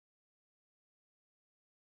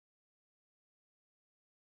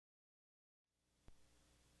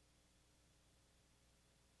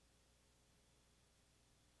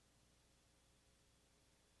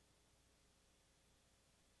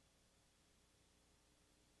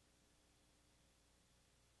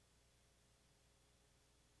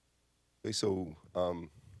Okay, so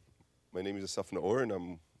my name is Asaf Naor, and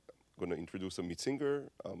I'm going to introduce Amit Singer.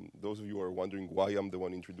 Those of you who are wondering why I'm the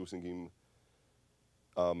one introducing him,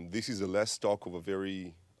 this is the last talk of a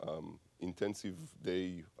very intensive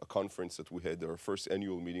day, a conference that we had, our first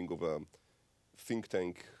annual meeting of a think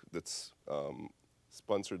tank that's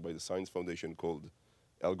sponsored by the Science Foundation called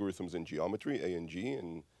Algorithms and Geometry, ANG,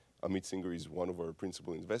 and Amit Singer is one of our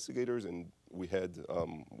principal investigators, and we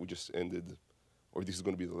just ended, or this is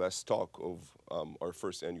going to be the last talk of our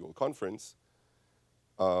first annual conference,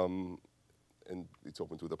 and it's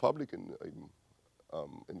open to the public, and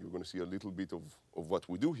you're going to see a little bit of what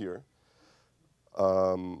we do here.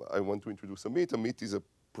 I want to introduce Amit. Amit is a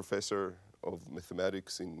professor of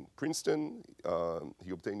mathematics in Princeton.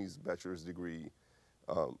 He obtained his bachelor's degree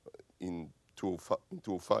in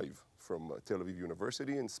 2005 from Tel Aviv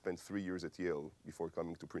University and spent 3 years at Yale before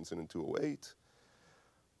coming to Princeton in 2008.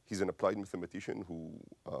 He's an applied mathematician who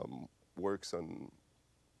works on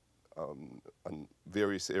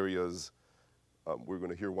various areas. We're going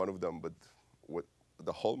to hear one of them, but what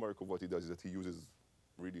the hallmark of what he does is that he uses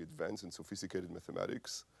really advanced and sophisticated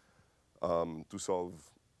mathematics to solve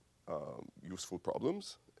useful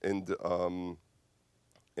problems. And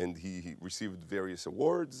he received various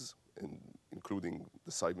awards, including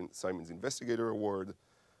the Simons Investigator Award,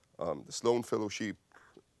 the Sloan Fellowship,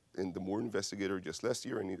 and the Moore Investigator just last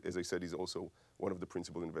year. And as I said, he's also one of the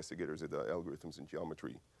principal investigators at the Algorithms and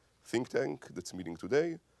Geometry think tank that's meeting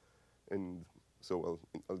today. And so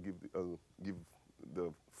I'll give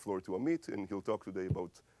the floor to Amit, and he'll talk today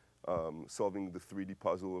about solving the 3D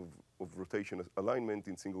puzzle of rotation alignment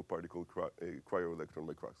in single particle cryo-electron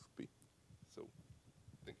microscopy. So,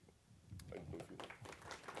 thank you. I don't know if you...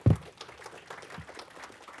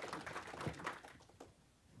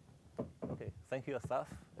 Okay, thank you, Asaf,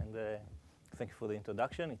 and thank you for the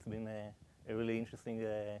introduction. It's been a really interesting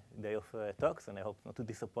day of talks, and I hope not to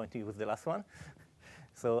disappoint you with the last one.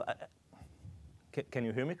 So, can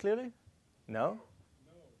you hear me clearly? No?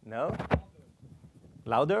 No?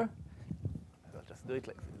 Louder? I'll just do it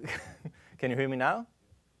like this. Can you hear me now?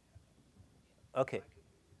 Okay.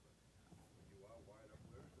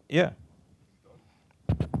 Yeah.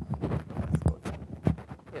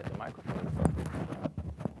 Yeah, the microphone.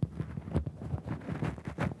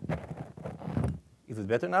 Is it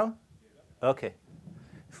better now? Okay.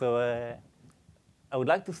 So I would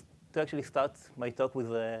like to actually start my talk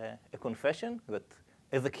with a confession that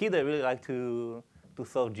as a kid, I really liked to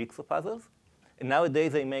solve jigsaw puzzles. And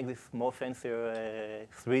nowadays, I make these more fancier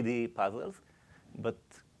 3D puzzles. But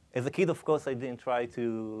as a kid, of course, I didn't try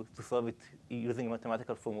to solve it using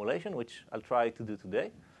mathematical formulation, which I'll try to do today.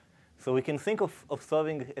 So we can think of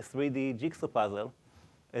solving a 3D jigsaw puzzle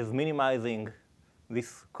as minimizing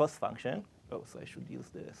this cost function. Oh, so I should use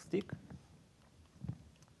the stick.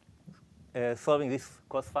 Solving this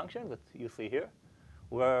cost function that you see here,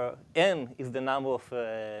 where n is the number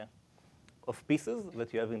of pieces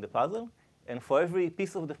that you have in the puzzle. And for every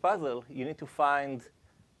piece of the puzzle, you need to find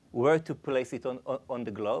where to place it on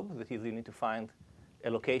the globe. That is, you need to find a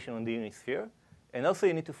location on the unit sphere. And also,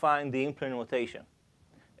 you need to find the in-plane rotation.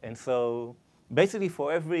 And so basically,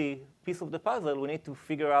 for every piece of the puzzle, we need to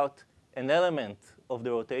figure out an element of the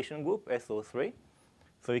rotation group, SO3.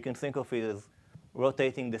 So you can think of it as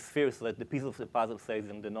rotating the sphere so that the piece of the puzzle stays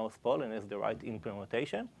in the North Pole and has the right in-plane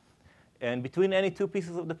rotation. And between any two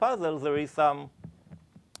pieces of the puzzle, there is some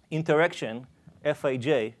interaction,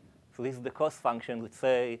 Fij. So this is the cost function that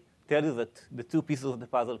tells you that the two pieces of the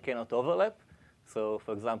puzzle cannot overlap. So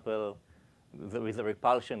for example, there is a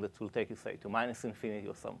repulsion that will take you, say, to minus infinity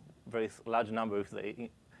or some very large number if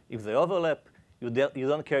they overlap. You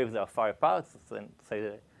don't care if they are far apart. So then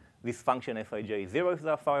say this function Fij is 0 if they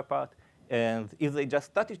are far apart. And if they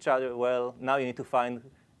just touch each other, well, now you need to find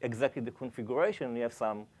exactly the configuration. You have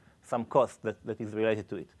some cost that is related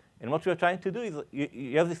to it. And what we're trying to do is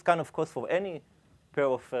you have this kind of cost for any pair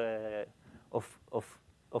of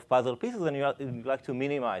puzzle pieces, and you'd like to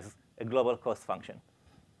minimize a global cost function.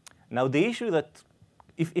 Now, the issue that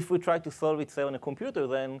if we try to solve it, say, on a computer,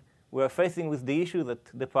 then we're facing with the issue that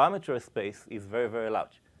the parameter space is very, very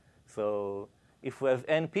large. So if we have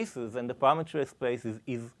n pieces, then the parameter space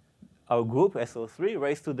is our group, SO3,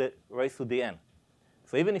 raised to the n.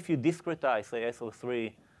 So even if you discretize, say,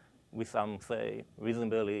 SO3 with some, say,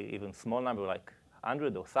 reasonably even small number, like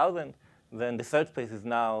 100 or 1,000, then the search space is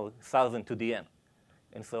now 1,000 to the n.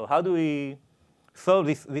 And so how do we solve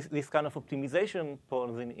this kind of optimization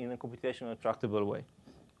problems in a computationally tractable way?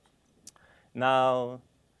 Now,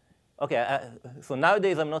 OK, so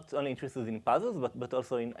nowadays I'm not only interested in puzzles, but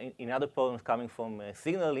also in other problems coming from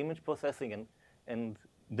signal image processing. And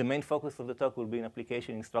the main focus of the talk will be an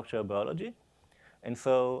application in structural biology. And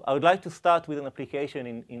so I would like to start with an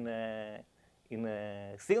application in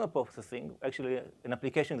signal processing, actually an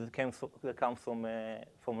application that comes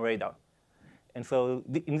from radar. And so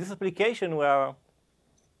in this application, we are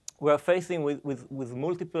facing with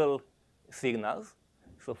multiple signals.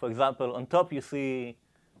 So for example, on top you see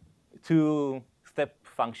two step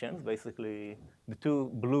functions, basically the two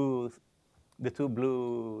blue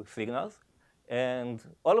signals. And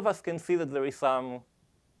all of us can see that there is some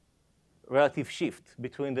relative shift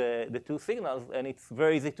between the two signals, and it's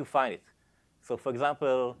very easy to find it. So for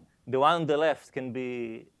example, the one on the left can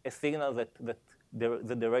be a signal that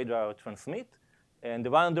the radar transmit, and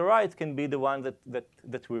the one on the right can be the one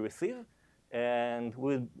that we receive. And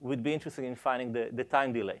we'd be interested in finding the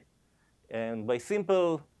time delay. And by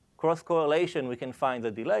simple cross-correlation, we can find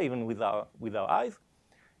the delay even with our eyes.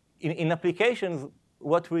 In applications,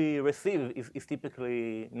 what we receive is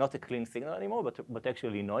typically not a clean signal anymore, but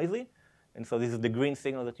actually noisy. And so this is the green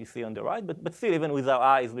signal that you see on the right. But still, even with our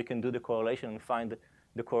eyes, we can do the correlation and find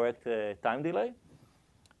the correct time delay.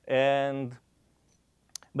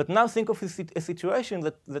 But now think of a situation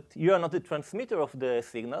that you are not the transmitter of the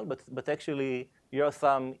signal, but actually you are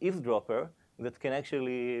some eavesdropper that can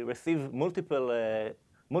actually receive multiple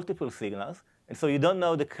signals. And so you don't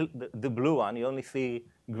know the blue one, you only see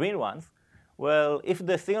green ones. Well, if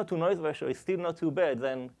the signal to noise ratio is still not too bad,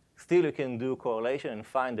 then still you can do correlation and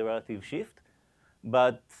find the relative shift.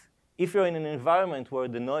 But if you're in an environment where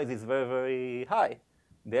the noise is very, very high,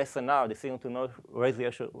 the SNR, the signal to noise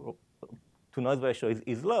ratio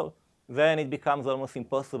is low, then it becomes almost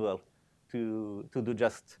impossible to do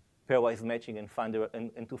just pairwise matching and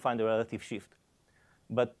to find the relative shift.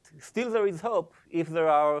 But still there is hope if there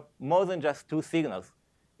are more than just two signals,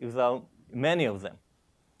 if there are many of them.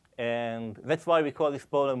 And that's why we call this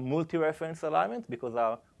problem multi-reference alignment, because there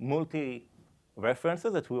are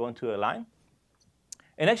multi-references that we want to align.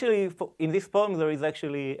 And actually, in this problem, there is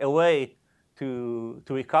actually a way to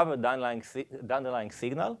recover the underlying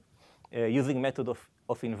signal using method of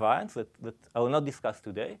invariance that I will not discuss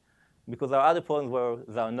today, because there are other problems where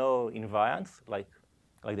there are no invariants, like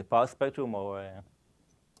the power spectrum, or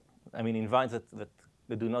invariants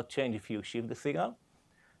that do not change if you shift the signal.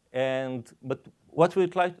 But what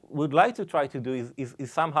we'd like to try to do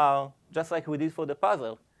is somehow, just like we did for the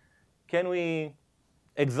puzzle, can we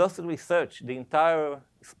exhaustively search the entire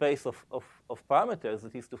space of parameters,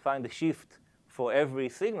 that is to find the shift for every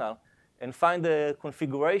signal, and find the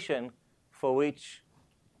configuration for which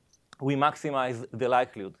we maximize the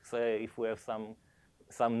likelihood, say if we have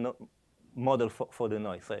some model for the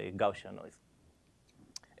noise, say Gaussian noise,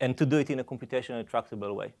 and to do it in a computationally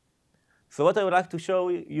tractable way. So what I would like to show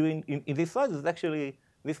you in this slide is actually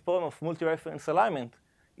this problem of multi-reference alignment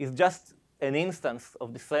is just an instance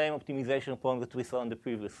of the same optimization problem that we saw in the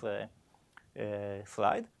previous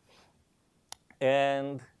slide.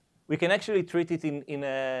 And we can actually treat it in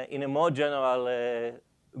a more general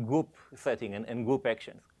group setting and group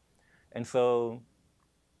actions. And so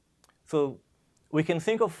we can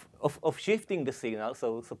think of shifting the signal.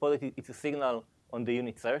 So suppose it's a signal on the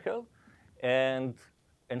unit circle. And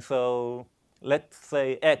so let's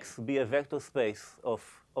say X be a vector space of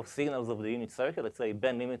signals of the unit circle, let's say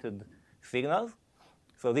band-limited signals.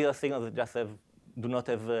 So these are signals that just do not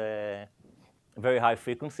have a very high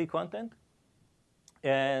frequency content.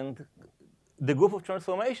 And the group of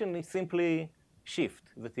transformation is simply shift,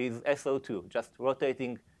 that is SO2, just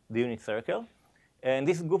rotating the unit circle. And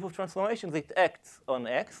this group of transformations, it acts on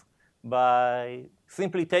X by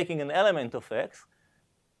simply taking an element of X.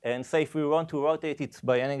 And say if we want to rotate it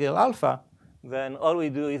by an angle alpha, then all we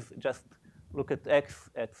do is just look at X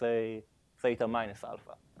at, say, theta minus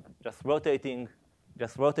alpha, just rotating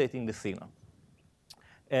the signal.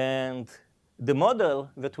 And the model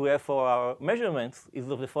that we have for our measurements is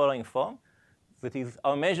of the following form. That is,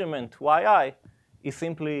 our measurement yi is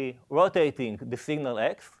simply rotating the signal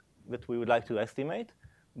X that we would like to estimate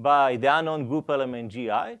by the unknown group element gi,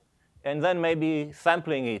 and then maybe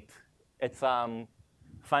sampling it at some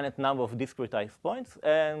finite number of discretized points.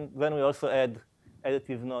 And then we also add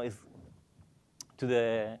additive noise to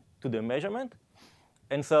the measurement.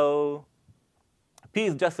 And so P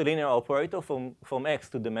is just a linear operator from X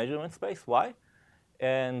to the measurement space, Y.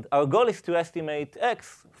 And our goal is to estimate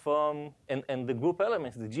X and the group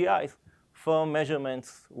elements, the GIs, from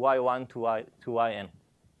measurements Y1 to Yn.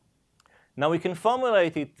 Now we can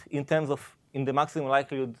formulate it in the maximum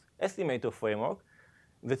likelihood estimator framework.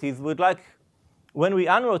 That is, we'd like, when we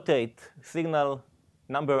unrotate signal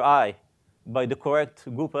number I by the correct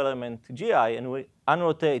group element Gi, and we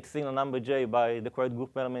unrotate signal number j by the correct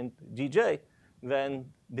group element Gj, then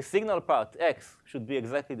the signal part, x, should be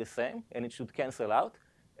exactly the same, and it should cancel out.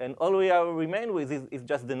 And all we remain with is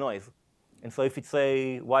just the noise. And so if it's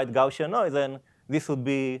a white Gaussian noise, then this would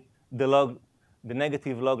be the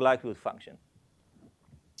negative log likelihood function.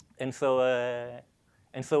 And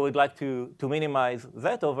so we'd like to minimize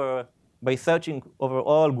that by searching over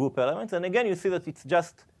all group elements. And again, you see that it's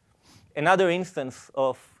just another instance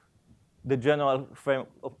of the general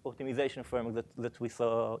optimization framework that we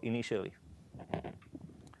saw initially.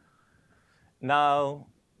 Now,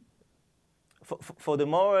 for the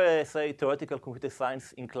more, say, theoretical computer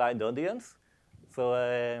science inclined audience,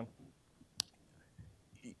 so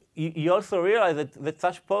you also realize that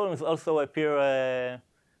such problems also appear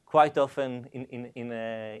quite often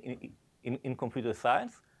in computer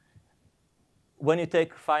science when you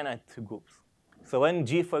take finite groups. So when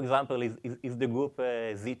G, for example, is the group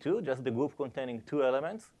Z2, just the group containing two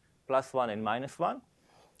elements, +1 and -1,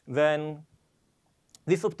 then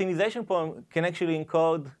this optimization problem can actually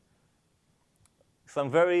encode some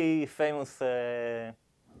very famous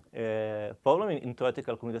problem in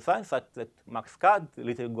theoretical computer science, such that Max Kadd,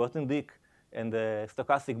 Little Grothendieck, and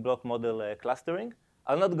stochastic block model clustering.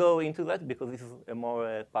 I'll not go into that because this is a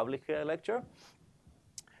more public lecture.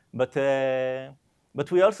 But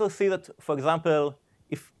we also see that, for example,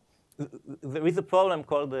 if there is a problem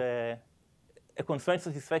called a constraint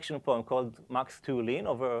satisfaction problem called max2 lin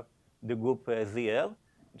over the group ZL,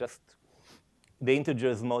 just the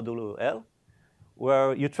integers modulo L,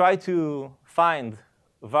 where you try to find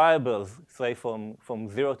variables, say from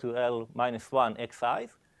 0 to L -1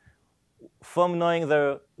 xi's, from knowing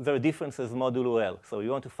their differences modulo L. So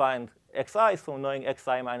you want to find xi's from knowing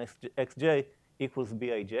xi minus xj equals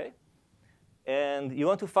bij. And you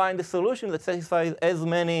want to find a solution that satisfies as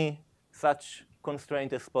many such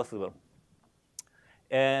constraints as possible.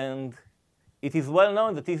 And it is well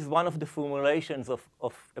known that this is one of the formulations of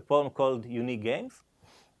a problem called unique games.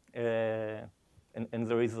 And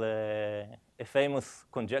there is a famous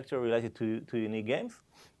conjecture related to unique games,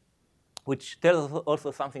 which tells us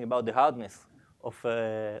also something about the hardness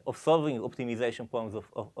of solving optimization problems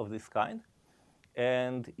of this kind.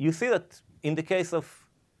 And you see that in the case of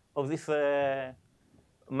this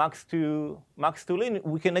max2 lin,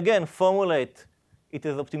 we can again formulate it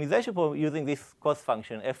as optimization problem using this cost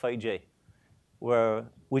function, Fij, where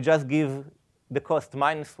we just give the cost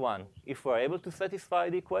 -1 if we're able to satisfy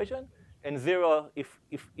the equation, and 0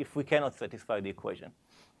 if we cannot satisfy the equation.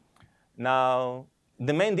 Now,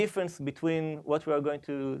 the main difference between what we are going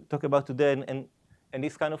to talk about today and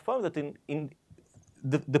this kind of problem, that in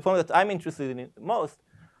the problem that I'm interested in most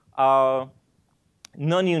are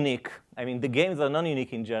non-unique. I mean, the games are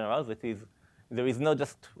non-unique in general. That is, there is not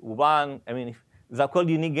just one. I mean, they're called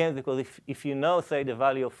unique games because if you know, say, the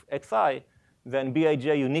value of xi, then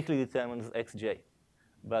bij uniquely determines xj.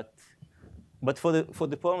 But for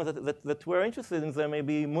the problem that we're interested in, there may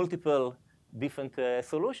be multiple different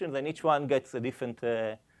solutions, and each one gets a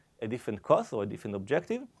different cost or a different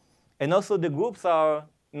objective. And also, the groups are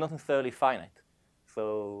not necessarily finite.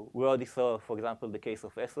 So we already saw, for example, the case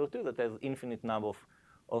of SO2 that has infinite number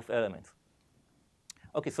of elements.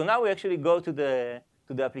 OK, so now we actually go to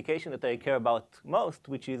the application that I care about most,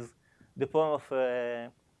 which is the problem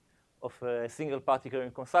of single particle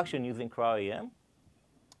reconstruction using cryo-EM.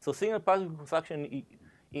 So single particle reconstruction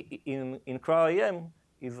in cryo-EM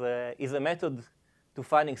is a method to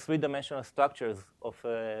finding three-dimensional structures of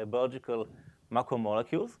biological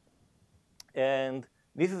macromolecules. And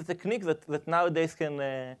this is a technique that nowadays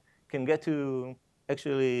can get to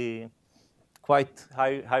actually quite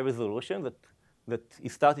high resolution that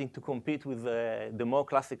is starting to compete with the more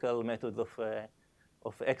classical methods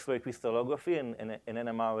of X-ray crystallography and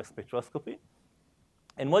NMR spectroscopy.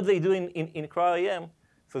 And what they do in cryo-EM,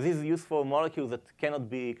 so this is used for molecules that cannot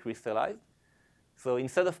be crystallized. So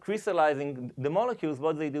instead of crystallizing the molecules,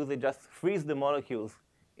 what they do, they just freeze the molecules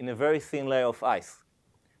in a very thin layer of ice.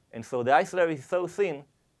 And so the ice layer is so thin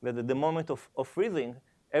that at the moment of freezing,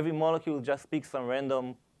 every molecule just picks some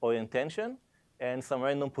random orientation and some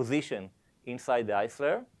random position inside the ice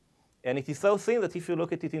layer. And it is so thin that if you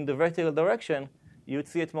look at it in the vertical direction, you would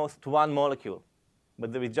see at most one molecule.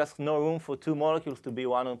 But there is just no room for two molecules to be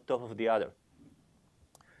one on top of the other.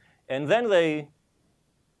 And then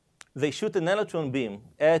they shoot an electron beam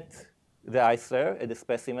at the ice layer, at the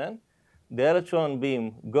specimen. The electron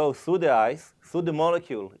beam goes through the ice, through the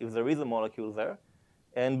molecule, if there is a molecule there.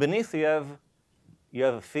 And beneath you have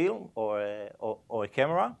a film or a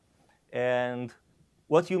camera. And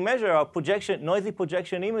what you measure are noisy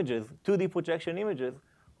projection images, 2D projection images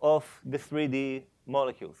of the 3D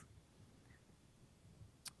molecules.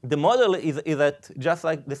 the model is that just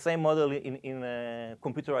like the same model in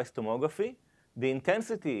computerized tomography, the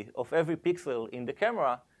intensity of every pixel in the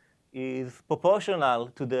camera is proportional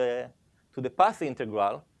to the path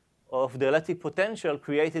integral of the electric potential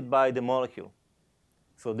created by the molecule.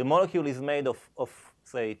 So the molecule is made of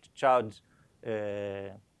say, charge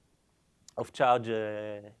atoms.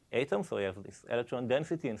 So you have this electron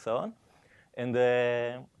density and so on.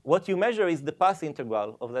 And what you measure is the path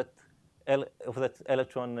integral of that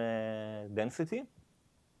electron density.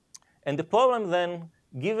 And the problem then,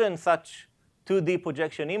 given such 2D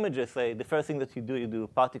projection images, say the first thing that you do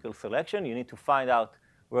particle selection. You need to find out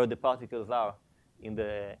where the particles are in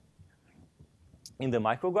the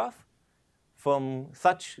micrograph. From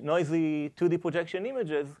such noisy 2D projection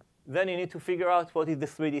images, then you need to figure out what is the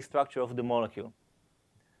 3D structure of the molecule.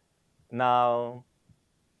 Now,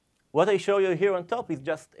 what I show you here on top is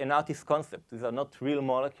just an artist's concept. These are not real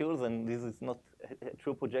molecules, and this is not a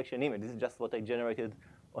true projection image. This is just what I generated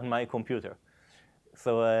on my computer.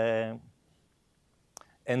 So,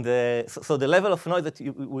 so the level of noise that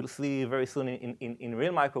you will see very soon in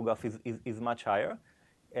real micrograph is much higher.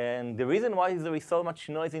 And the reason why there is so much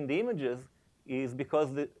noise in the images is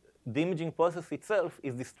because the imaging process itself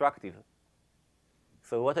is destructive.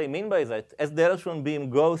 So what I mean by that, as the electron beam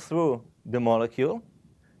goes through the molecule,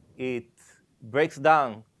 it breaks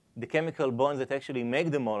down the chemical bonds that actually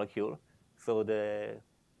make the molecule. So the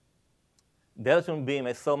electron beam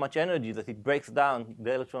has so much energy that it breaks down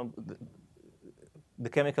the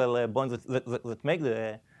chemical bonds that make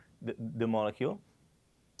the molecule.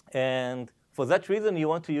 And for that reason, you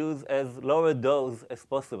want to use as low a dose as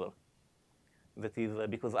possible. That is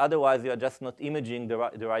because otherwise you are just not imaging the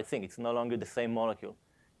right thing. It's no longer the same molecule.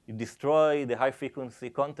 You destroy the high frequency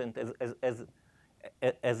content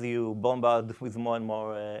as you bombard with more and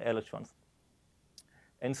more electrons.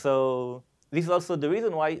 And so this is also the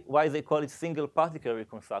reason why they call it single particle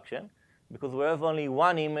reconstruction, because we have only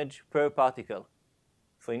one image per particle.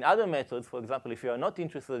 So in other methods, for example, if you are not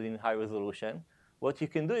interested in high resolution, what you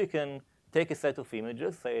can do, you can take a set of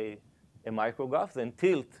images, say a micrograph, then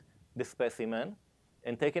tilt the specimen,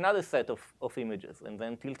 and take another set of images, and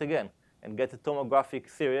then tilt again, and get a tomographic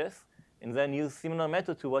series, and then use similar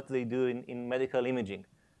method to what they do in medical imaging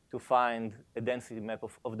to find a density map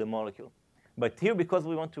of the molecule. But here, because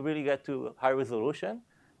we want to really get to high resolution,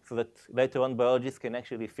 so that later on biologists can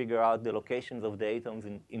actually figure out the locations of the atoms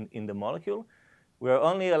in the molecule, we are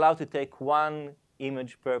only allowed to take one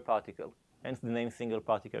image per particle, hence the name single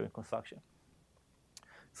particle reconstruction.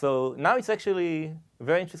 So now it's actually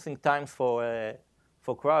very interesting times for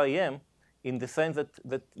cryo-EM in the sense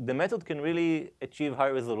that the method can really achieve high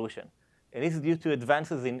resolution. And this is due to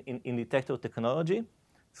advances in detector technology.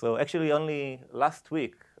 So actually only last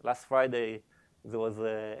Friday, there was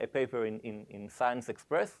a paper in Science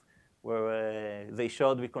Express where they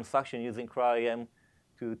showed reconstruction using cryo-EM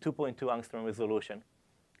to 2.2 angstrom resolution,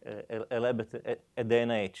 a lab at the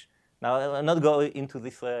NIH. Now, I'll not go into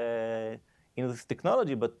this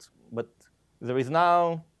technology, but there is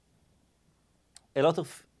now a lot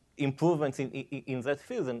of improvements in that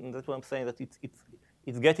field, and that's what I'm saying, that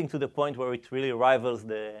it's getting to the point where it really rivals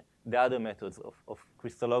the other methods of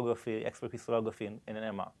crystallography, X-ray crystallography, and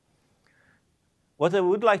NMR. What I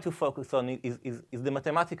would like to focus on is the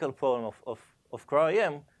mathematical problem of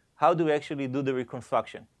cryo-EM. How do we actually do the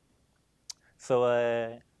reconstruction?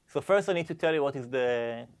 So first I need to tell you what is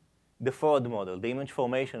the forward model, the image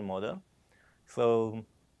formation model. So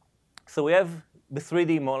we have the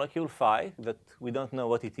 3D molecule phi that we don't know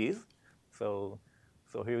what it is. So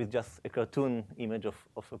here is just a cartoon image of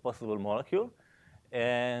a possible molecule.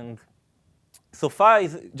 And so phi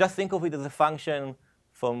is, just think of it as a function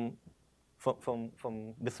from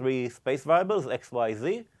the three space variables, x, y,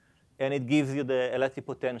 z. And it gives you the electric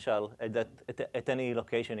potential at any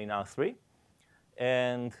location in R3.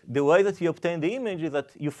 And the way that you obtain the image is that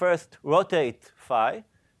you first rotate phi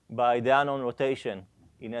by the unknown rotation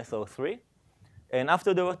in SO3. And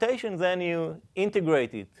after the rotation, then you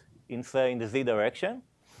integrate it in, say, in the z direction.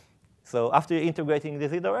 So after integrating the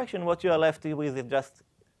z direction, what you are left with is just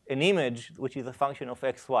an image which is a function of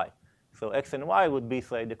x, y. So x and y would be,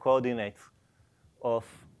 say, the coordinates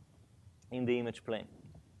in the image plane.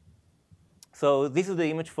 So this is the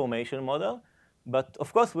image formation model. But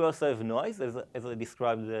of course, we also have noise, as I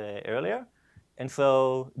described earlier. And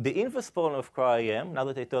so the inverse problem of cryo-EM, now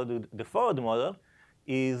that I told you the forward model,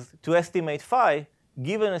 is to estimate phi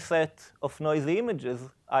given a set of noisy images,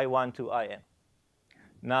 I1 to IN.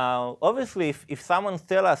 Now, obviously, if someone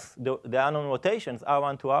tells us the unknown rotations,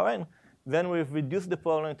 R1 to Rn, then we've reduced the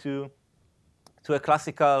problem to a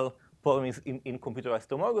classical problem in computerized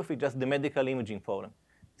tomography, just the medical imaging problem.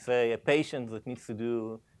 say, a patient that needs to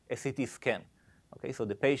do a CT scan. Okay, so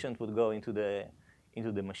the patient would go into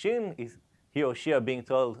the machine. He or she are being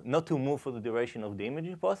told not to move for the duration of the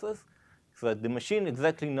imaging process, so that the machine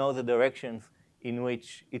exactly knows the directions in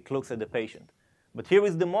which it looks at the patient. But here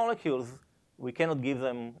with the molecules, we cannot give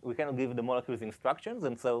the molecules instructions,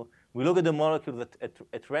 and so we look at the molecules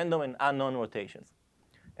at random and unknown rotations.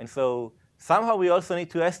 And so somehow we also need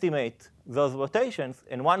to estimate those rotations,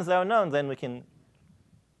 and once they are known, then we can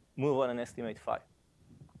move on and estimate phi.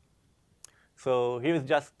 So here's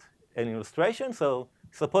just an illustration. So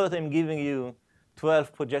suppose that I'm giving you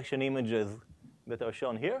 12 projection images that are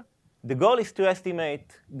shown here. The goal is to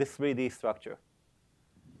estimate the 3D structure.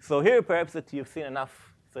 So here, perhaps that you've seen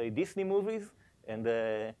enough, say, Disney movies, and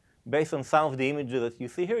based on some of the images that you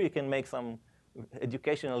see here, you can make some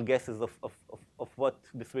educational guesses of what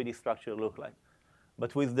the 3D structure look like.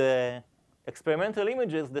 But with the experimental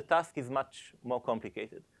images, the task is much more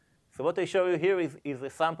complicated. So what I show you here is a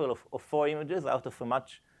sample of 4 images out of a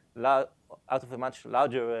much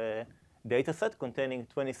larger data set containing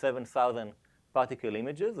 27,000 particle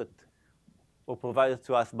images that were provided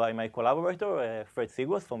to us by my collaborator, Fred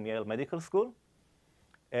Sigwas from Yale Medical School.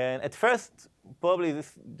 And at first, probably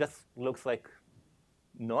this just looks like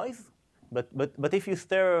noise. But if you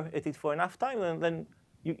stare at it for enough time, then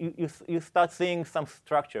you start seeing some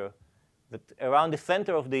structure. That around the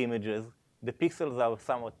center of the images, the pixels are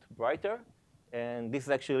somewhat brighter. And this is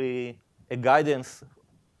actually a guidance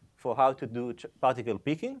for how to do particle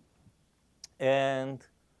picking. And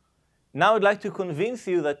now I'd like to convince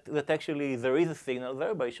you that actually there is a signal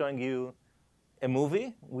there by showing you a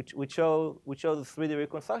movie which shows the 3D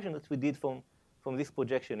reconstruction that we did from these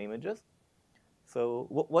projection images. So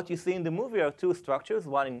what you see in the movie are 2 structures,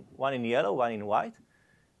 one in yellow, one in white.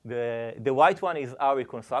 The white one is our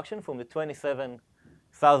reconstruction from the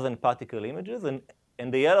 27,000 particle images,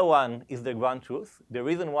 and the yellow one is the ground truth. The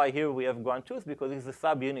reason why here we have ground truth because it's a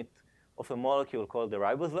subunit of a molecule called the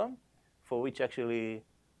ribosome, for which actually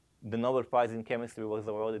the Nobel Prize in Chemistry was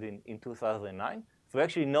awarded in 2009. So we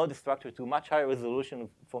actually know the structure to much higher resolution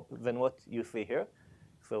than what you see here.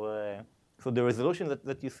 So the resolution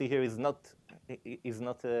that you see here is not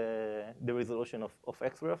the resolution of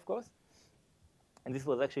X-ray, of course. And this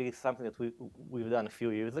was actually something that we've done a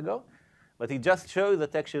few years ago. But it just shows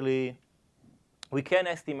that actually we can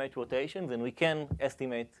estimate rotations and we can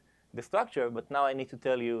estimate the structure. But now I need to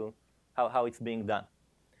tell you how it's being done.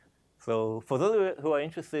 So for those who are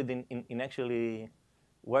interested in actually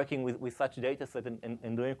working with such data set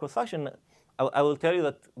and doing reconstruction, I will tell you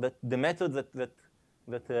that the methods that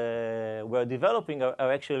we're developing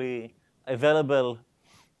are actually available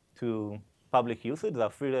to public usage. They are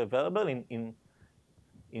freely available in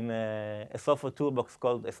a software toolbox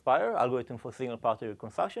called Aspire, Algorithm for Single Party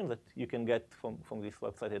Reconstruction, that you can get from this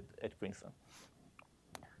website at Princeton.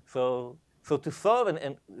 So to solve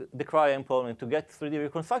the cryo-EM problem and to get 3D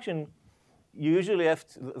reconstruction, you usually have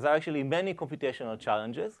there are actually many computational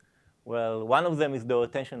challenges. Well, one of them is the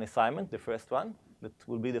attention assignment, the first one, that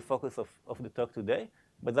will be the focus of the talk today.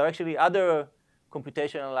 But there are actually other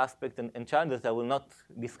computational aspects and challenges that I will not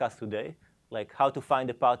discuss today, like how to find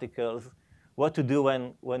the particles, what to do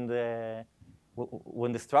when the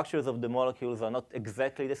structures of the molecules are not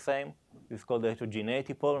exactly the same. It's called the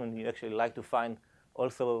heterogeneity problem, and you actually like to find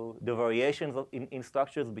also the variations in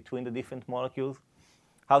structures between the different molecules.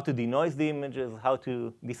 How to denoise the images, how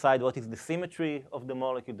to decide what is the symmetry of the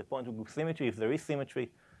molecule, the point of group symmetry, if there is symmetry.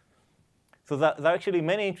 So there are actually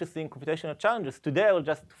many interesting computational challenges. Today I will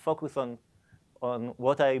just focus on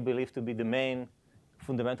what I believe to be the main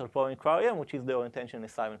fundamental problem in cryo-EM, which is the orientation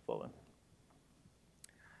assignment problem.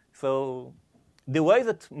 So the way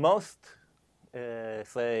that most,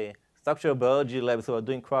 say, structural biology labs who are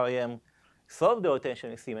doing cryo-EM solve the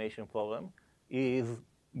orientation estimation problem is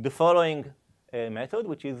the following method,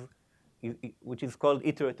 which is called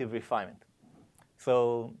iterative refinement.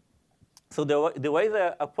 So the way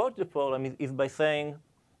they approach the problem is by saying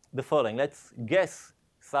the following. Let's guess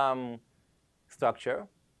some structure.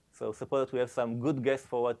 So suppose that we have some good guess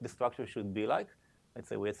for what the structure should be like. Let's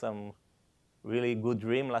say we had some really good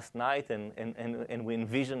dream last night, and we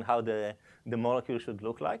envision how the molecule should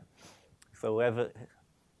look like. So we have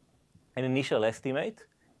an initial estimate.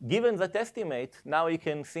 Given that estimate, now you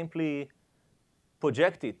can simply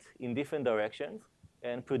project it in different directions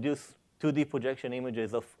and produce 2D projection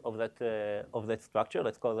images of that structure.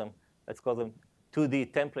 Let's call them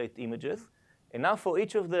 2D template images. And now for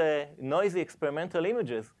each of the noisy experimental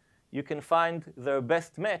images, you can find their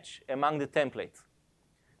best match among the templates.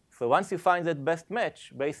 So once you find that best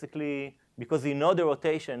match, basically, because you know the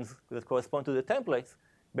rotations that correspond to the templates,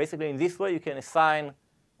 basically in this way you can assign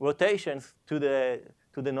rotations to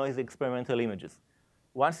the noisy experimental images.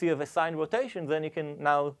 Once you have assigned rotations, then you can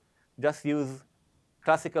now just use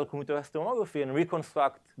classical computerized tomography and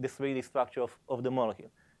reconstruct the 3D structure of the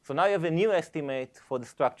molecule. So now you have a new estimate for the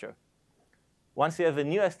structure. Once you have a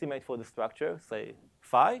new estimate for the structure, say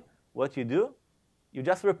phi, what you do, you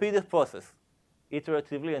just repeat the process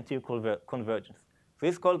iteratively until convergence. So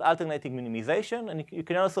this is called alternating minimization, and you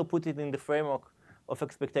can also put it in the framework of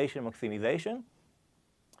expectation maximization.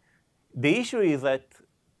 The issue is that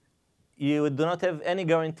you do not have any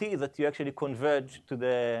guarantee that you actually converge to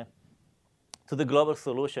the global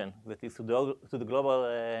solution, that is to the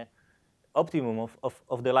global optimum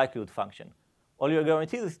of the likelihood function. All your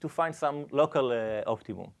guarantees is to find some local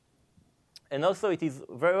optimum. And also, it is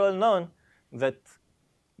very well known that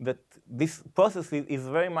this process is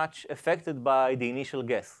very much affected by the initial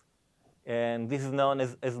guess. And this is known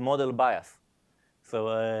as model bias.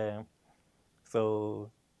 So,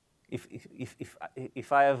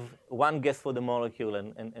 if I have one guess for the molecule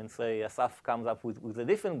and say Asaf comes up with a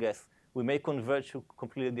different guess, we may converge to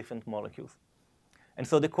completely different molecules. And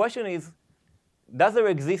so the question is, does there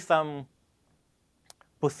exist some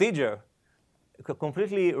procedure, a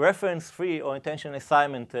completely reference-free or intention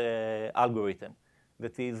assignment algorithm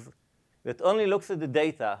that only looks at the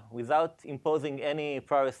data without imposing any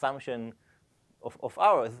prior assumption of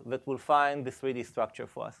ours that will find the 3D structure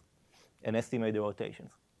for us and estimate the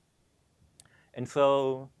rotations? And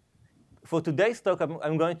so for today's talk,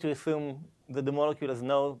 I'm going to assume that the molecule has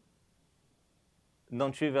no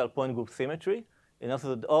non-trivial point group symmetry, and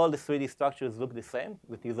also that all the 3D structures look the same,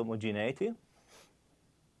 that is homogeneity.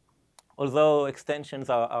 Although extensions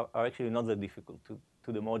are actually not that difficult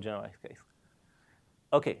to the more generalized case.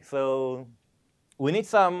 OK, so we need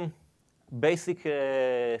some basic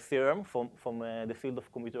theorem from the field of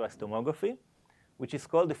computerized tomography, which is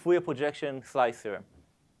called the Fourier projection slice theorem.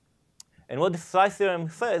 And what the slice theorem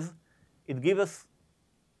says, it gives us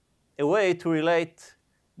a way to relate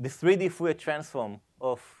the 3D Fourier transform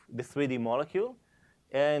of the 3D molecule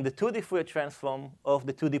and the 2D Fourier transform of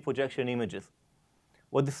the 2D projection images.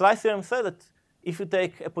 What the slice theorem says that if you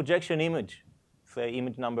take a projection image, say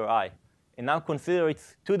image number I, and now consider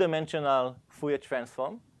its two-dimensional Fourier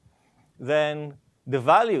transform, then the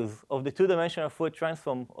values of the two-dimensional Fourier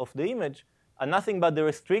transform of the image are nothing but the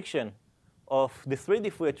restriction of the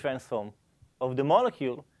 3D Fourier transform of the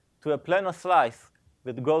molecule to a planar slice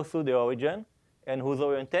that goes through the origin and whose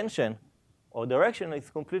orientation or direction is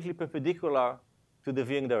completely perpendicular to the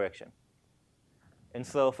viewing direction. And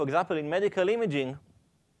so, for example, in medical imaging,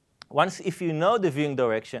 if you know the viewing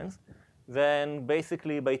directions, then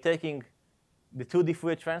basically by taking the 2D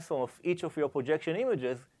Fourier transform of each of your projection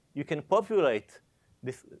images, you can populate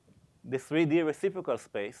the 3D reciprocal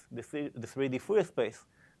space, the 3D Fourier space,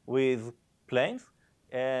 with planes.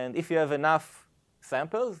 And if you have enough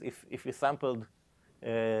samples, if you sampled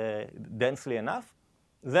densely enough,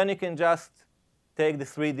 then you can just take the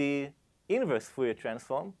 3D inverse Fourier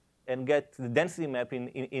transform and get the density map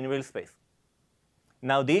in real space.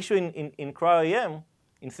 Now, the issue in cryo-EM,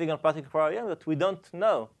 in signal particle cryo-EM, that we don't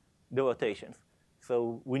know the rotations.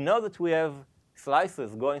 So we know that we have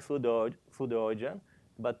slices going through the origin,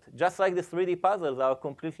 but just like the 3D puzzles are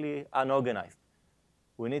completely unorganized.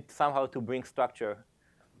 We need somehow to bring structure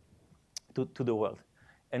to the world.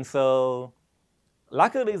 And so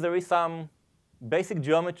luckily, there is some basic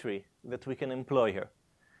geometry that we can employ here.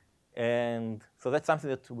 And so that's something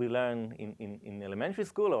that we learn in elementary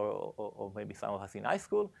school, or maybe some of us in high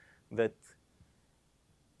school, that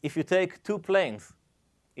if you take two planes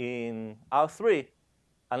in R3,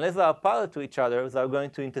 unless they are parallel to each other, they are going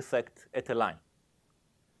to intersect at a line.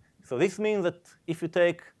 So this means that if you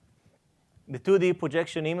take the 2D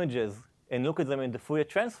projection images and look at them in the Fourier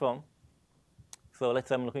transform, so let's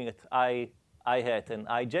say I'm looking at I hat and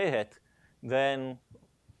ij hat, then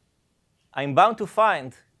I'm bound to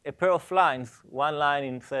find a pair of lines, one line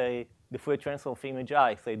in, say, the Fourier transform of image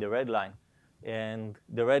I, say the red line, and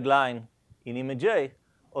the red line in image A,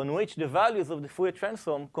 on which the values of the Fourier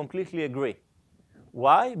transform completely agree.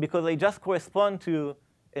 Why? Because they just correspond to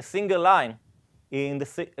a single line in the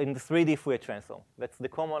 3D Fourier transform. That's the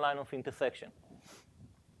common line of intersection.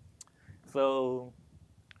 So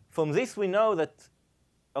from this, we know that,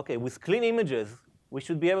 OK, with clean images, we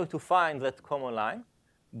should be able to find that common line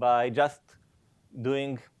by just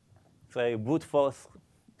doing, say, brute force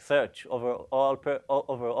search over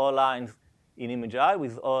all lines in image I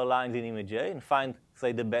with all lines in image A and find,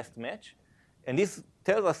 say, the best match. And this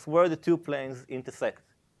tells us where the two planes intersect.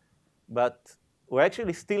 But we're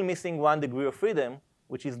actually still missing one degree of freedom,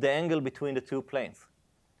 which is the angle between the two planes.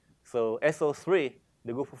 So SO3,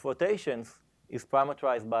 the group of rotations, is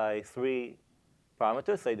parameterized by 3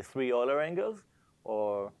 parameters, say the 3 Euler angles,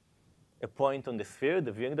 or a point on the sphere,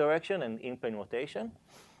 the viewing direction, and in-plane rotation.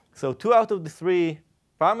 So 2 out of the 3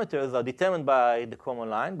 parameters are determined by the common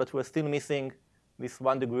line, but we're still missing this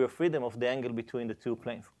 1 degree of freedom of the angle between the 2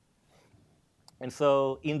 planes. And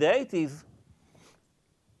so in the 80s,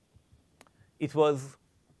 it was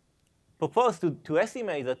proposed to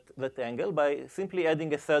estimate that angle by simply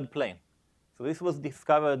adding a third plane. So this was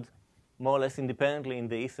discovered more or less independently in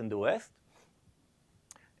the East and the West.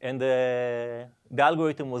 And the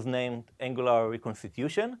algorithm was named angular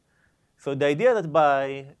reconstitution. So the idea that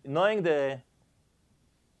by knowing the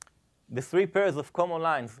 3 pairs of common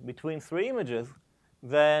lines between 3 images,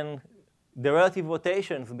 then the relative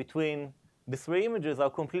rotations between the 3 images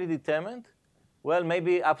are completely determined, well,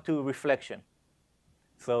 maybe up to reflection.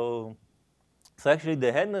 So actually,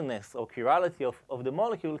 the handedness or chirality of the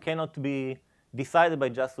molecule cannot be decided by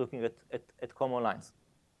just looking at common lines.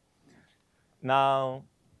 Now,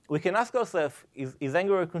 we can ask ourselves, is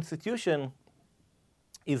angular reconstitution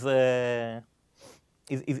is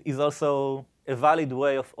also a valid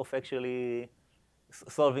way of actually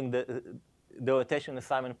solving the rotation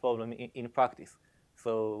assignment problem in practice?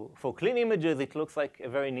 So for clean images, it looks like a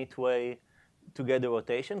very neat way to get the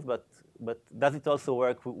rotations, but does it also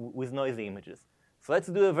work with noisy images? So let's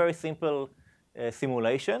do a very simple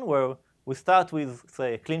simulation where we start with,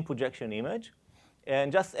 say, a clean projection image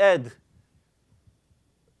and just add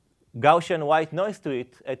Gaussian white noise to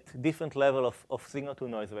it at different level of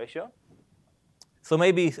signal-to-noise ratio. So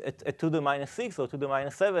maybe at 2 to the minus 6 or 2 to the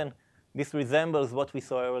minus 7, this resembles what we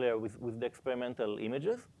saw earlier with the experimental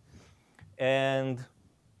images. And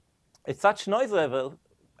at such noise level,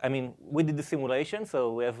 I mean, we did the simulation,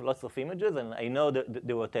 so we have lots of images, and I know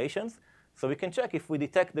the rotations. So we can check if we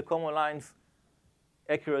detect the common lines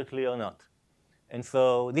accurately or not. And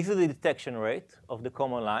so this is the detection rate of the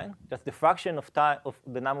common line. That's the fraction of time of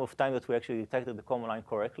the number of times that we actually detected the common line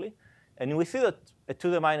correctly. And we see that at 2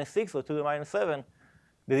 to the minus 6 or 2 to the minus 7,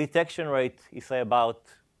 the detection rate is, say, about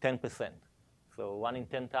 10%. So 1 in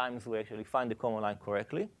 10 times we actually find the common line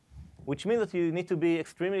correctly, which means that you need to be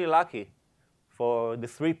extremely lucky for the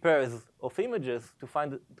 3 pairs of images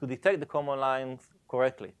to detect the common lines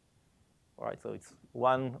correctly. All right, so it's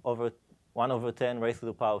 1 over 10 raised to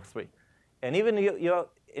the power of 3. And even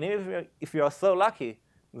if you are so lucky,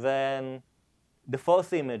 then the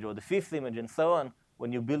 4th image or the 5th image and so on,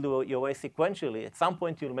 when you build your way sequentially, at some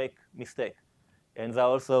point you'll make mistake. And there are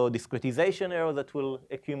also discretization errors that will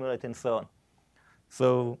accumulate and so on.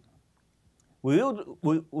 So we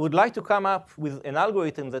would like to come up with an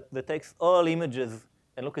algorithm that takes all images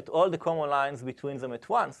and look at all the common lines between them at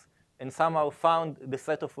once, and somehow found the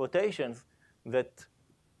set of rotations that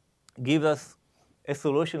give us a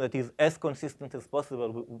solution that is as consistent as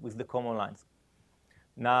possible with the common lines.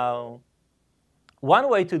 Now, one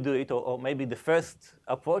way to do it, or maybe the first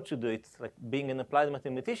approach to do it, like being an applied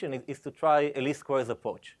mathematician, is to try a least squares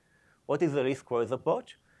approach. What is the least squares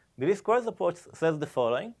approach? The least squares approach says the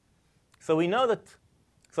following. So we know that,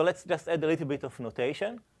 so let's just add a little bit of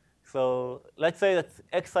notation. So let's say that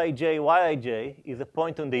xij, yij is a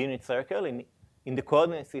point on the unit circle in the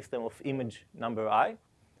coordinate system of image number I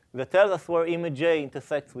that tells us where image j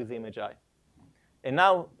intersects with image I. And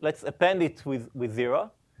now let's append it with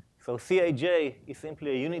 0. So Cij is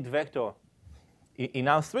simply a unit vector in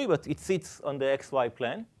R3, but it sits on the xy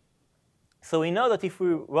plane. So we know that if we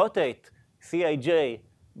rotate Cij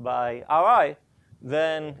by Ri,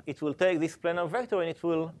 then it will take this planar vector and it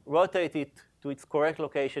will rotate it to its correct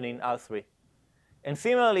location in R3. And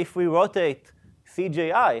similarly, if we rotate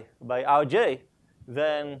Cji by Rj,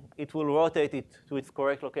 then it will rotate it to its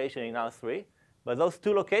correct location in R3. But those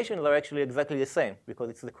 2 locations are actually exactly the same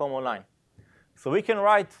because it's the common line. So we can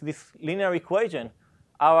write this linear equation,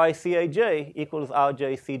 Ri Cij equals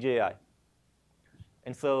Rj Cji.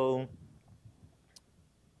 And so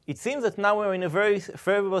it seems that now we're in a very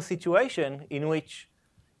favorable situation in which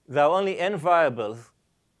there are only n variables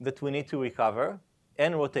that we need to recover,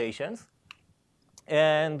 n rotations.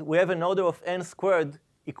 And we have an order of n squared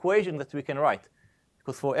equation that we can write.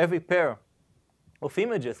 Because for every pair of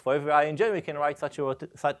images, for every I and j, we can write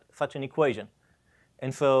such an equation.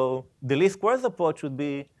 And so the least squares approach would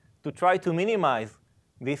be to try to minimize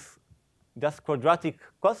this just quadratic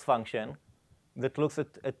cost function that looks at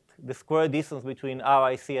the square distance between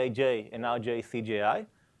Ri Cij and Rj Cji.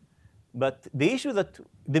 But the issue is that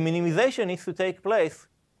the minimization needs to take place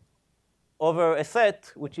over a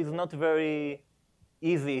set which is not very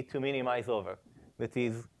easy to minimize over. That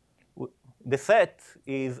is, the set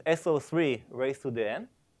is SO3 raised to the n.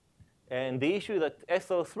 And the issue is that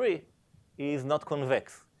SO3 is not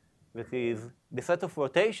convex. That is, the set of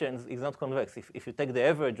rotations is not convex. If you take the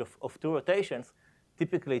average of two rotations,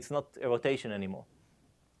 typically it's not a rotation anymore.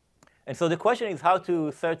 And so the question is how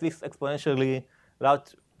to search this exponentially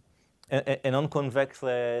without a non-convex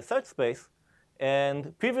search space.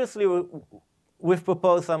 And previously, we've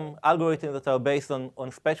proposed some algorithms that are based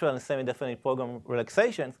on spectral and semi-definite program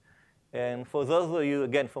relaxations. And for those of you,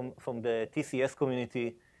 again, from the TCS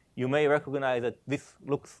community, you may recognize that this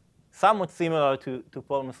looks somewhat similar to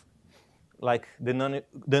problems like the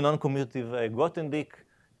non-commutative Grothendieck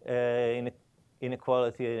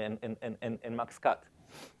inequality and max cut.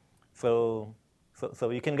 So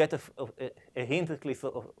you can get a hint at least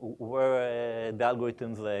of where the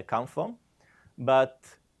algorithms come from.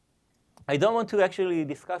 But I don't want to actually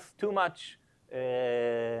discuss too much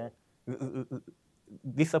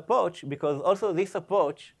this approach, because also this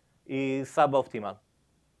approach is suboptimal.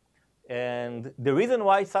 And the reason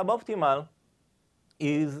why it's suboptimal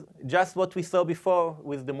is just what we saw before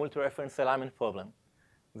with the multi-reference alignment problem,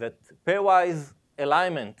 that pairwise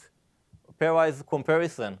alignment, pairwise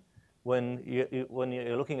comparison, when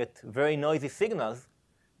you're looking at very noisy signals,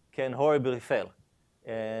 can horribly fail.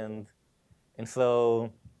 And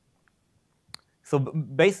so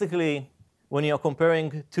basically, when you're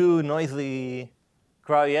comparing two noisy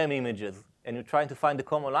cryo-EM images and you're trying to find the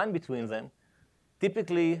common line between them,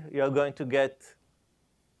 typically you're going to get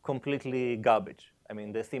completely garbage. I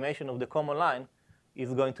mean, the estimation of the common line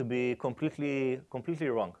is going to be completely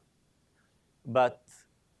wrong. But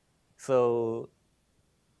so,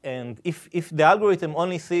 and if the algorithm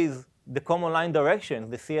only sees the common line directions,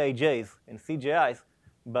 theCijs and Cjis,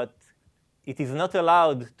 but it is not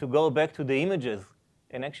allowed to go back to the images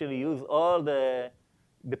and actually use all the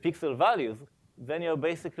pixel values, then you're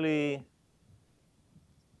basically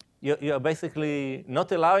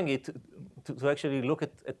not allowing it to actually look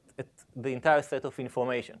at the entire set of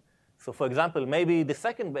information. So for example, maybe the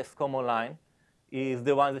second best common line is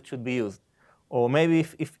the one that should be used. Or maybe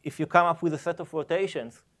if you come up with a set of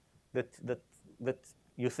rotations that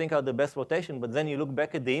you think are the best rotation, but then you look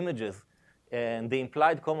back at the images and the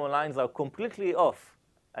implied common lines are completely off.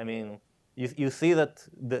 I mean, you see that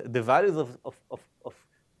the values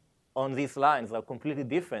on these lines are completely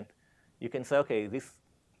different. You can say, OK, this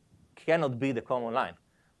cannot be the common line,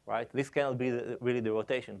 right? This cannot be really the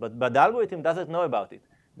rotation. But the algorithm doesn't know about it,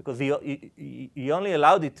 because you only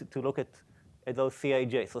allowed it to look at those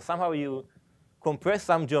Cij. So somehow you compress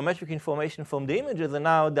some geometric information from the images, and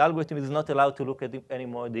now the algorithm is not allowed to look at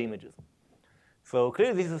anymore the images. So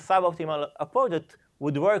clearly, this is a suboptimal approach that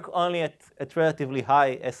would work only at relatively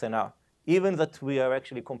high SNR, even that we are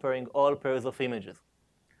actually comparing all pairs of images.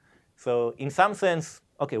 So in some sense,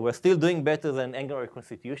 OK, we're still doing better than angular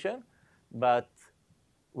reconstitution, but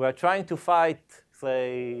we're trying to fight,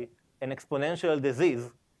 say, an exponential disease,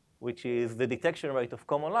 which is the detection rate of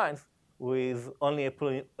common lines, with only a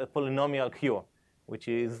polynomial cure, which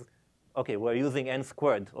is, OK, we're using n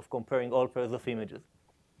squared of comparing all pairs of images.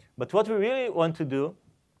 But what we really want to do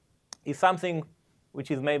is something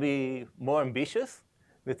which is maybe more ambitious.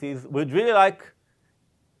 That is, we'd really like,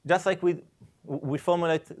 just like we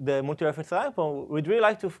formulate the multi-reference alignment problem, we'd really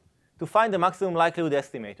like to find the maximum likelihood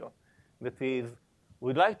estimator. That is,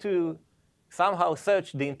 we'd like to somehow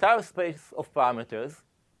search the entire space of parameters,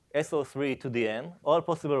 SO3 to the n, all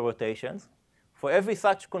possible rotations. For every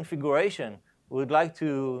such configuration, we'd like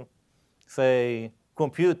to, say,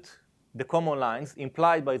 compute the common lines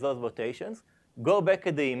implied by those rotations, go back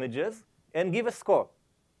at the images, and give a score.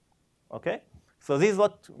 OK? So this is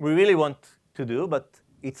what we really want to do, but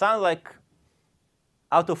it sounds like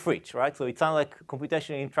out of reach, right? So it sounds like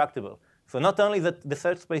computationally intractable. So not only that the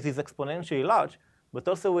search space is exponentially large, but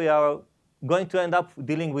also we are going to end up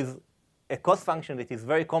dealing with a cost function that is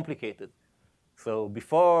very complicated. So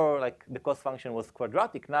before, like, the cost function was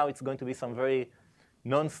quadratic, now it's going to be some very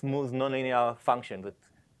non-smooth, non-linear function that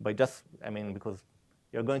by just, I mean, because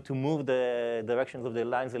you're going to move the directions of the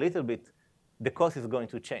lines a little bit, the cost is going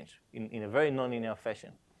to change in a very non-linear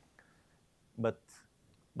fashion. But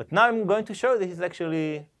now I'm going to show that it's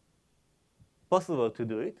actually possible to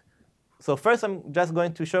do it. So first, I'm just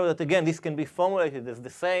going to show that, again, this can be formulated as the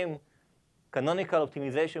same canonical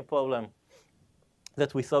optimization problem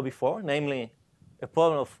that we saw before, namely a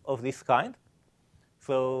problem of this kind.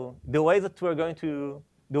 So the way that we're going to,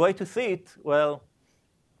 the way to see it, well,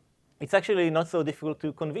 it's actually not so difficult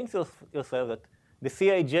to convince yourself that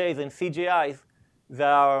theCijs and Cjis, they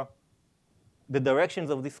are the directions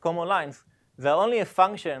of these common lines. They're only a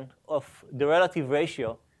function of the relative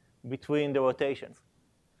ratio between the rotations.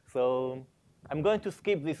 So I'm going to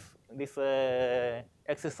skip this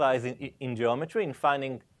exercise in geometry in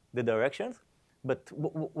finding the directions. But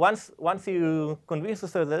once you convince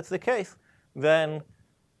yourself that's the case, then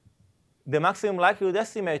the maximum likelihood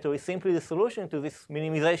estimator is simply the solution to this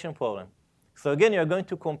minimization problem. So again, you're going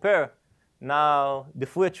to compare now the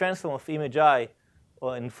Fourier transform of image I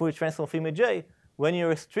and Fourier transform of image J when you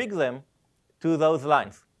restrict them to those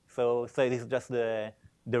lines. So say this is just the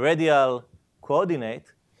radial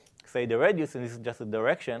coordinate, say the radius, and this is just the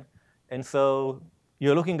direction. And so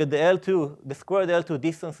you're looking at the L2, the squared L2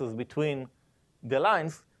 distances between the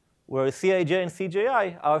lines, where Cij and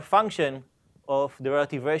Cji are a function of the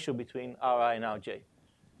relative ratio between Ri and Rj.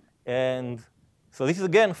 And so this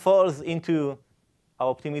again falls into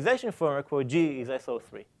our optimization framework where G is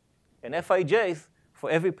SO3. And Fij's, for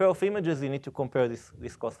every pair of images, you need to compare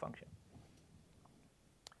this cost function.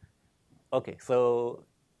 OK, so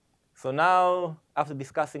now, after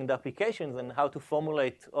discussing the applications and how to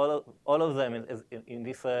formulate all of them in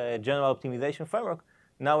this general optimization framework,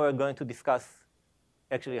 now we're going to discuss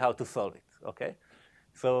actually how to solve it. OK,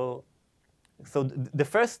 so the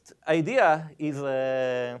first idea is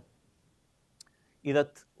that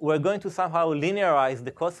we're going to somehow linearize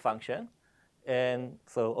the cost function. And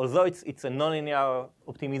so although it's a nonlinear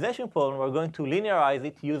optimization problem, we're going to linearize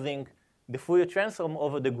it using the Fourier transform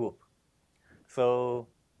over the group. So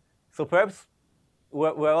perhaps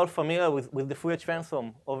we're all familiar with the Fourier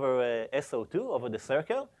transform over SO2, over the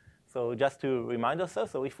circle. So just to remind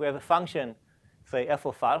ourselves, so if we have a function, say f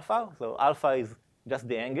of alpha, so alpha is just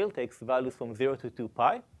the angle, takes values from 0 to 2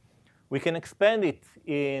 pi. We can expand it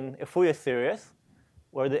in a Fourier series,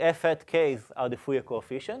 where the f hat k's are the Fourier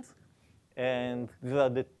coefficients. And these are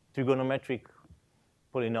the trigonometric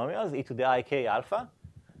polynomials, e to the I k alpha.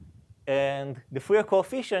 And the Fourier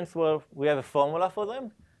coefficients, well, we have a formula for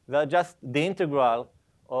them. They're just the integral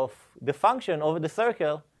of the function over the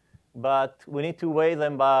circle, but we need to weigh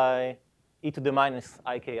them by e to the minus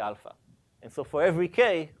I k alpha. And so for every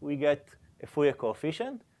k, we get a Fourier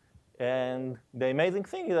coefficient. And the amazing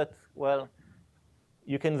thing is that, well,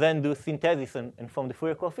 you can then do synthesis and from the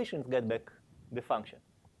Fourier coefficients get back the function.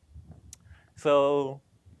 So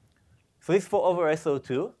this is for over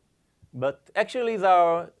SO2. But actually,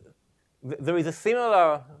 there is a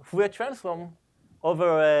similar Fourier transform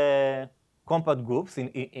over compact groups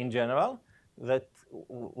in general,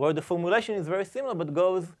 where the formulation is very similar, but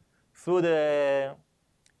goes through the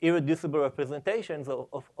irreducible representations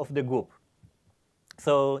of the group.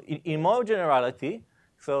 So in more generality,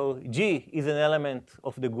 so G is an element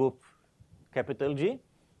of the group capital G.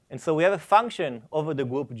 And so we have a function over the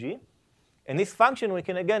group G. And this function we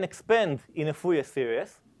can again expand in a Fourier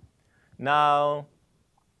series. Now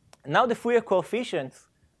the Fourier coefficients,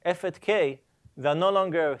 f at k, they are no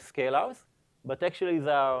longer scalars, but actually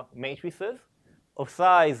they are matrices of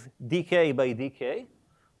size dk by dk,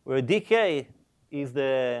 where dk is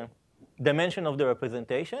the dimension of the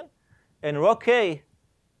representation. And rho k,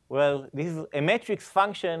 well, this is a matrix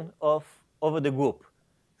function over the group.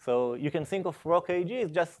 So you can think of rho kg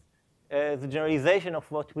as just the generalization of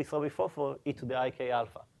what we saw before for e to the I k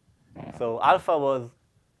alpha. So alpha was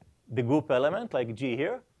the group element, like G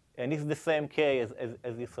here. And this is the same k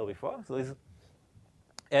as you saw before. So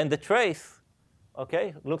and the trace,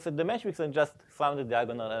 OK, looks at the matrix and just found the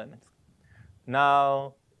diagonal elements.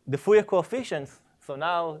 Now, the Fourier coefficients, so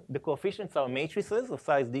now the coefficients are matrices of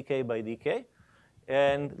size dk by dk.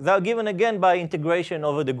 And they're given again by integration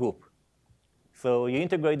over the group. So you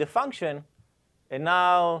integrate the function, and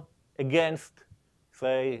now against,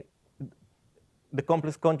 say, the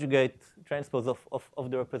complex conjugate transpose of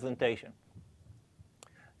the representation.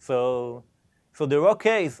 So the rho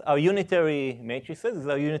k's are unitary matrices. These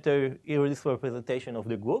are unitary irreducible representation of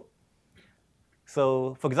the group.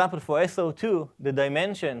 So for example, for SO2, the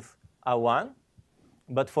dimensions are 1.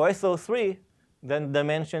 But for SO3, then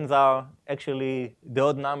dimensions are actually the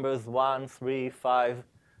odd numbers 1, 3, 5,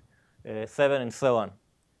 7, and so on.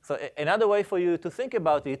 So another way for you to think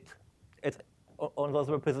about it on those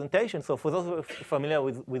representations, so for those who are familiar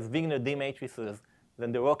with Wigner D matrices,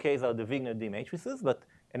 then the rho k's are the Wigner D matrices. But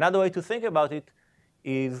another way to think about it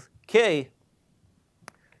is k.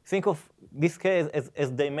 Think of this k as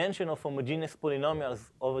dimension of homogeneous polynomials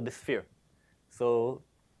over the sphere. So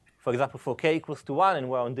for example, for k equals to 1, and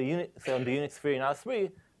we're on the unit sphere in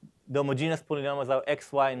R3, the homogeneous polynomials are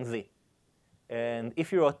x, y, and z. And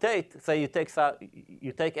if you rotate, say you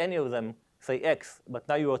take any of them, say x, but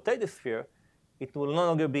now you rotate the sphere, it will no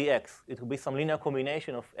longer be x. It will be some linear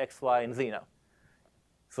combination of x, y, and z now.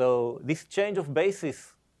 So this change of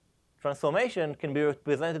basis transformation can be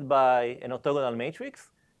represented by an orthogonal matrix.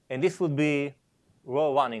 And this would be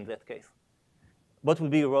rho 1 in that case. What would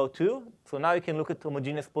be rho 2? So now you can look at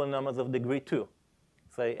homogeneous polynomials of degree 2.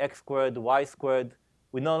 say x squared, y squared.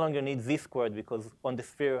 We no longer need z squared because on the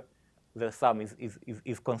sphere, the sum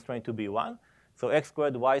is constrained to be 1. So x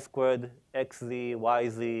squared, y squared, xz,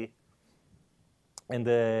 yz, and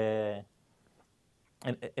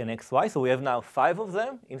xy. So we have now 5 of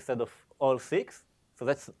them instead of all 6. So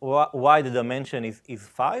that's why the dimension is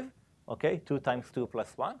 5. Okay, 2 times 2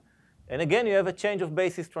 plus 1. And again, you have a change of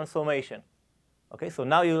basis transformation. Okay, so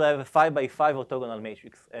now you'll have a 5 by 5 orthogonal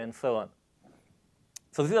matrix, and so on.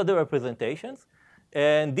 So these are the representations.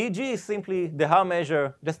 And dg is simply the Haar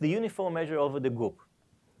measure, just the uniform measure over the group.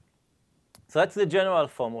 So that's the general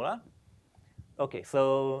formula. OK,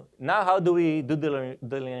 so now how do we do the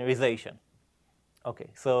linearization? OK,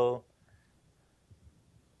 so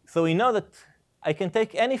we know that I can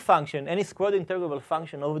take any function, any squared integrable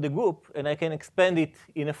function over the group, and I can expand it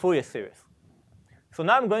in a Fourier series. So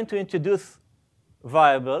now I'm going to introduce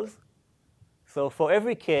variables. So for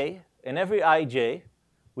every k and every ij,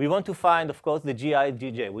 we want to find, of course, the gi,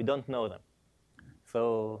 gj. We don't know them.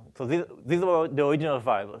 So these were the original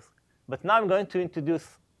variables. But now I'm going to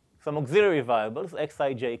introduce some auxiliary variables,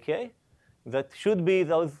 xi, jk, that should be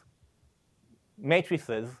those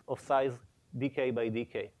matrices of size dk by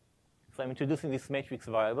dk. So I'm introducing these matrix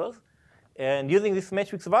variables. And using these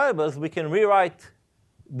matrix variables, we can rewrite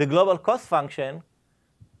the global cost function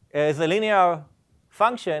as a linear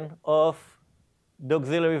function of the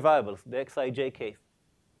auxiliary variables, the xi, jk.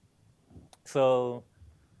 So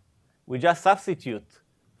we just substitute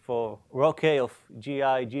for rho k of gi,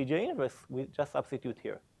 gj inverse, we just substitute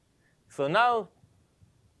here. So now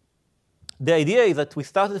the idea is that we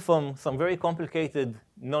started from some very complicated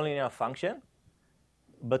nonlinear function.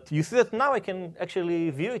 But you see that now I can actually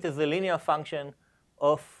view it as a linear function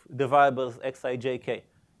of the variables xi, jk.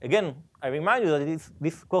 Again, I remind you that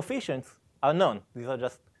these coefficients are known. These are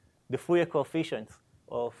just the Fourier coefficients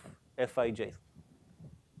of fij's.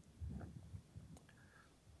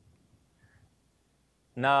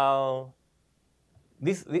 Now,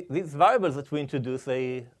 these variables that we introduce,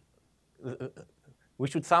 we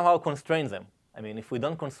should somehow constrain them. I mean, if we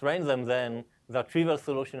don't constrain them, then there are trivial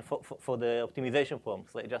solutions for the optimization problem.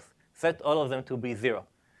 So just set all of them to be 0.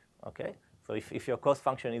 Okay? So if your cost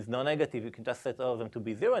function is non-negative, you can just set all of them to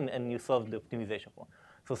be 0, and you solve the optimization problem.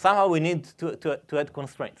 So somehow we need to add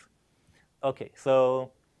constraints. OK,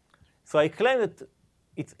 so I claim that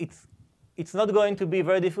it's not going to be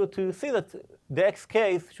very difficult to see that the x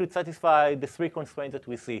case should satisfy the 3 constraints that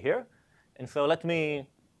we see here. And so let me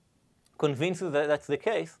convince you that that's the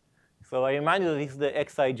case. So I remind you that this is the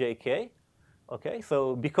xi, jk. OK,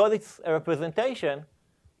 so because it's a representation,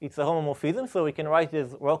 it's a homomorphism. So we can write it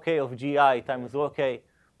as rho k of gi times rho k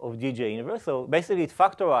of gj inverse. So basically, it's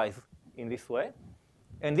factorized in this way.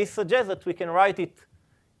 And this suggests that we can write it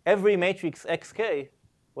every matrix xk.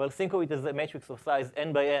 Well, think of it as a matrix of size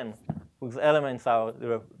n by n, whose elements are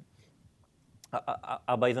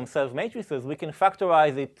by themselves matrices. We can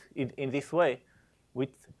factorize it in this way,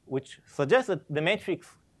 which suggests that the matrix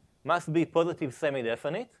must be positive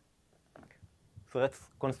semi-definite. So that's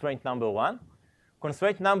constraint number 1.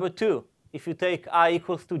 Constraint number 2, if you take I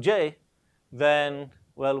equals to j, then,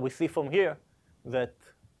 well, we see from here that,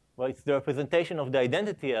 well, it's the representation of the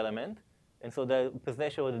identity element. And so the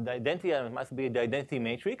representation of the identity element must be the identity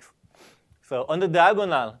matrix. So on the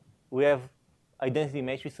diagonal, we have identity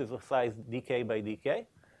matrices of size dk by dk.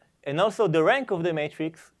 And also the rank of the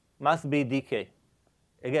matrix must be dk,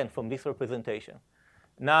 again, from this representation.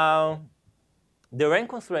 Now, the rank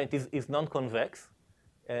constraint is non-convex.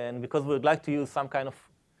 And because we would like to use some kind of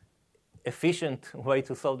efficient way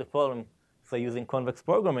to solve the problem, say using convex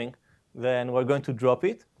programming, then we're going to drop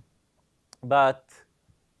it. But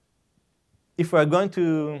if we're going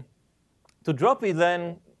to drop it,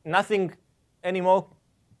 then nothing anymore.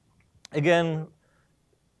 Again,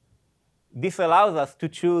 this allows us to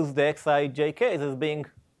choose the xi, jk's as being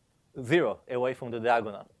 0 away from the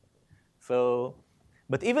diagonal. So,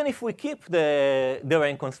 but even if we keep the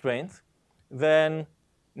rank constraints, then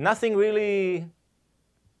nothing really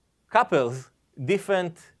couples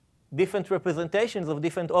different representations of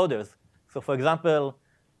different orders. So for example,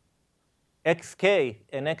 xk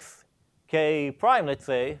and xk prime, let's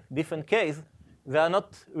say, different k's, they are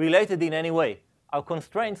not related in any way. Our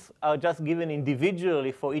constraints are just given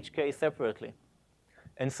individually for each k separately.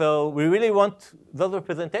 And so we really want those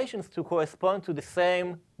representations to correspond to the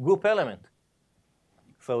same group element.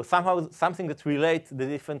 So somehow something that relates the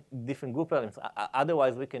different group elements.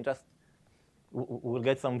 Otherwise, we can just we'll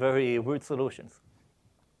get some very weird solutions.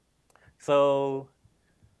 So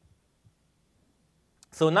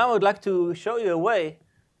now I'd like to show you a way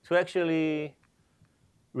to actually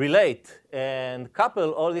relate and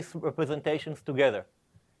couple all these representations together.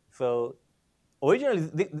 So originally,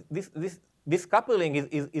 this coupling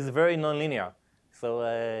is very nonlinear. So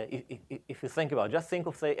if you think about it, just think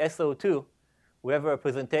of, say, SO2, we have a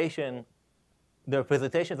representation. The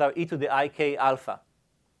representations are e to the ik alpha.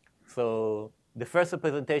 So the first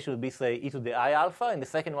representation would be, say, e to the I alpha, and the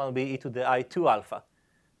second one would be e to the I2 alpha.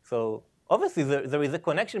 So obviously, there is a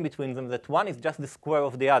connection between them that one is just the square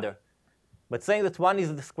of the other. But saying that one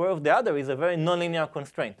is the square of the other is a very nonlinear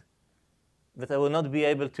constraint that I will not be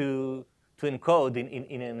able to encode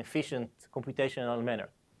in an efficient computational manner.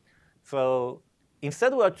 So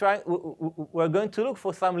instead, we're going to look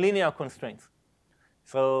for some linear constraints.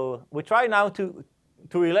 So we try now to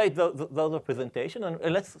relate those representations.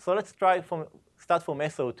 And let's start from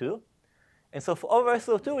SO2. And so for over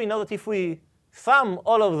SO2, we know that if we sum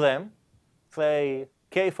all of them, say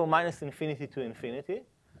k from -infinity to infinity,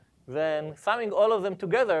 then summing all of them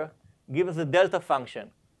together gives us a delta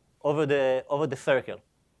function over the circle.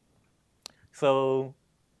 So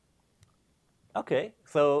OK,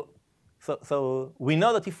 so we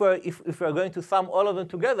know that if we're going to sum all of them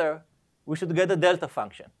together, we should get a delta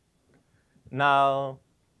function. Now,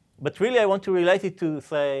 but really, I want to relate it to,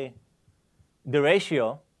 say, the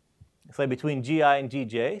ratio, say, between gi and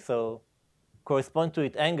gj. So correspond to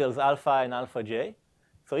it angles alpha and alpha j.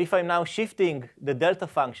 So if I'm now shifting the delta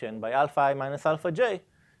function by alpha I minus alpha j,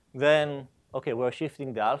 then, OK, we're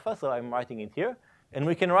shifting the alpha. So I'm writing it here. And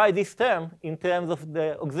we can write this term in terms of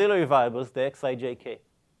the auxiliary variables, the xi, j, k.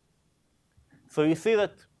 So you see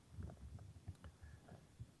that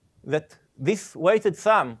this weighted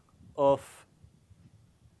sum of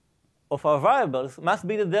our variables must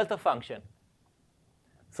be the delta function.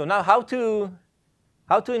 So now how to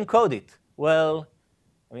encode it? Well,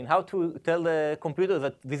 I mean, how to tell the computer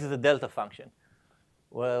that this is a delta function?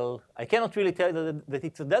 Well, I cannot really tell that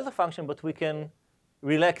it's a delta function, but we can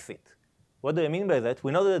relax it. What do I mean by that?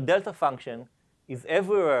 We know that the delta function is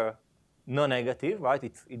everywhere non-negative, right?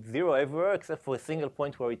 It's 0 everywhere except for a single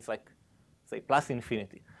point where it's like, say, plus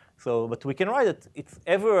infinity. So, but we can write that it's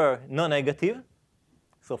everywhere non-negative.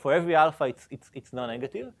 So for every alpha, it's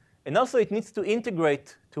non-negative. And also, it needs to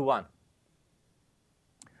integrate to 1.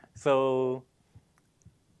 So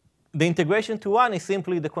the integration to 1 is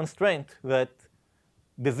simply the constraint that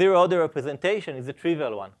the zero-order representation is a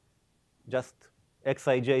trivial one. Just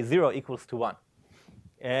xij 0 equals to 1.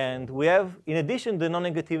 And we have, in addition, the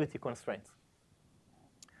non-negativity constraints.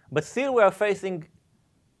 But still, we are facing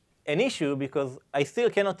an issue because I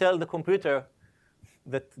still cannot tell the computer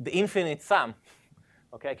that the infinite sum.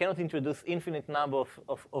 OK, I cannot introduce infinite number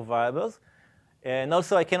of variables. And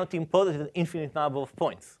also, I cannot impose an infinite number of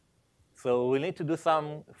points. So we need to do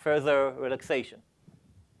some further relaxation.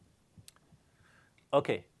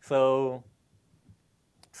 OK, so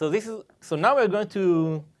now we're going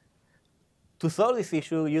to solve this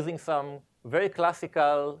issue using some very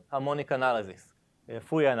classical harmonic analysis,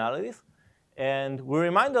 Fourier analysis. And we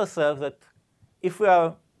remind ourselves that if we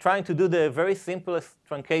are trying to do the very simplest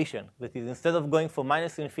truncation, that is, instead of going from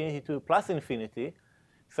 -infinity to +infinity,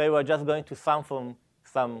 say we're just going to sum from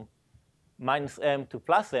some -m to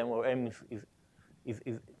 +m, where m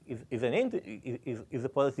is a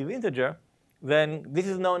positive integer, then this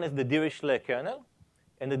is known as the Dirichlet kernel.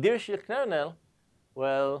 And the Dirichlet kernel,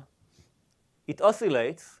 well, it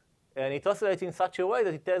oscillates. And it oscillates in such a way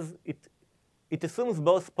that it assumes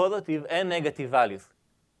both positive and negative values.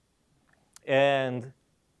 And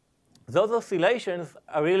those oscillations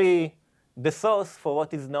are really the source for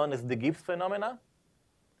what is known as the Gibbs phenomena.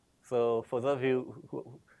 So for those of you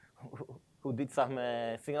who did some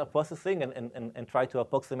signal processing and try to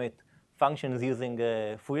approximate functions using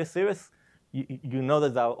Fourier series, you know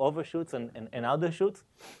that there are overshoots and undershoots.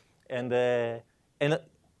 And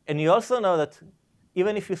you also know that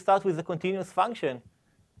even if you start with a continuous function,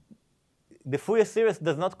 the Fourier series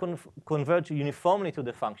does not converge uniformly to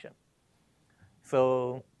the function.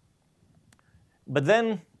 So, but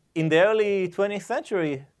then in the early 20th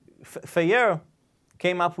century, Fayet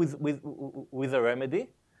came up with a remedy.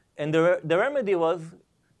 And the remedy was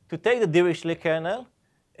to take the Dirichlet kernel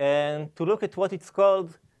and to look at what it's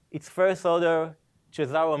called its first order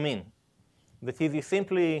Cesaro mean. That is, you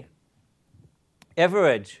simply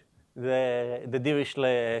average the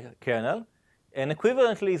Dirichlet kernel. And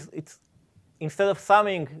equivalently, instead of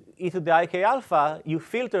summing e to the ik alpha, you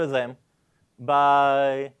filter them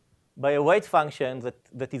by a weight function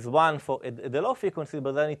that is 1 at the low frequency,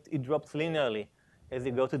 but then it drops linearly as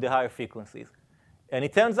you go to the higher frequencies. And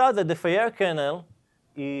it turns out that the Fayet kernel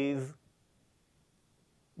is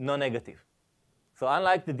non-negative. So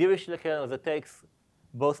unlike the Dirichlet kernel that takes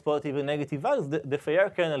both positive and negative values, the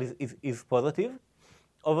Fayet kernel is positive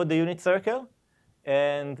over the unit circle.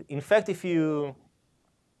 And in fact, if you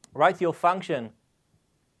write your function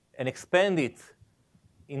and expand it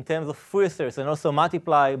in terms of Fourier series and also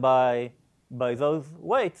multiply by those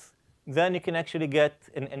weights, then you can actually get,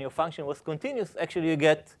 and your function was continuous, actually you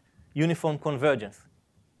get uniform convergence,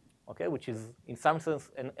 okay, which is in some sense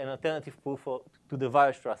an alternative proof to the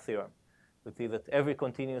Weierstrass theorem. That is that every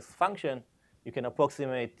continuous function you can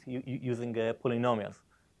approximate using polynomials,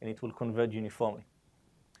 and it will converge uniformly.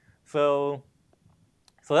 So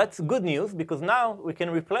that's good news, because now we can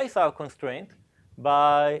replace our constraint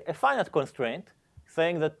by a finite constraint,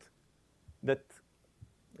 saying that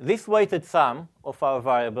this weighted sum of our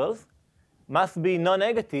variables must be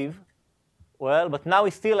non-negative. Well, but now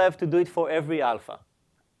we still have to do it for every alpha.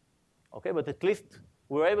 Okay, but at least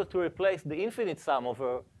we're able to replace the infinite sum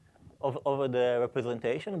over the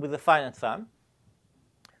representation with a finite sum.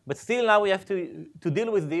 But still now we have to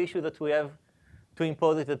deal with the issue that we have to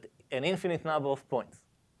impose it at an infinite number of points.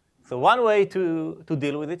 So one way to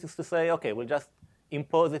deal with it is to say, OK, we'll just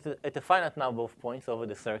impose it at a finite number of points over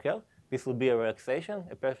the circle. This will be a relaxation,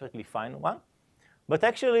 a perfectly fine one. But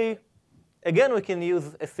actually, again, we can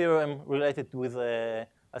use a theorem related with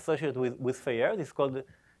associated with Fayet. It's called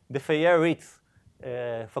the Fayet-Ritz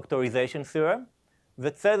factorization theorem,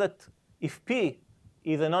 that says that if P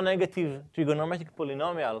is a non-negative trigonometric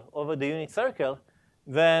polynomial over the unit circle,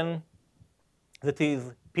 then that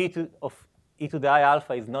is P of e to the I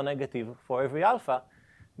alpha is non-negative for every alpha,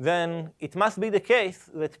 then it must be the case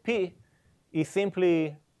that P is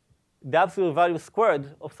simply the absolute value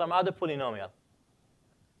squared of some other polynomial.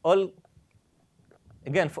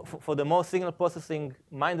 Again, for the more signal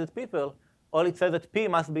processing-minded people, all it says that P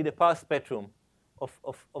must be the power spectrum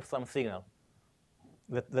of some signal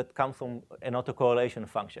that comes from an autocorrelation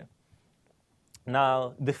function.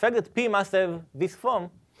 Now, the fact that P must have this form,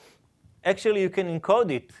 actually you can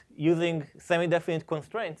encode it using semi-definite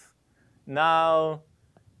constraints. Now,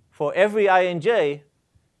 for every I and j,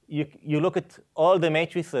 you look at all the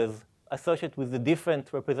matrices associated with the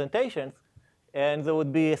different representations, and there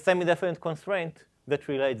would be a semi-definite constraint that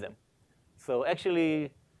relates them. So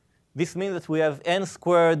actually, this means that we have n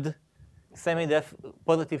squared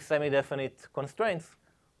positive semi-definite constraints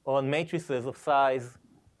on matrices of size,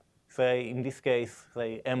 say, in this case,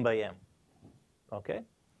 say, m by m. OK?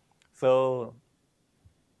 So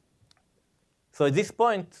at this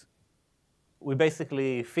point, we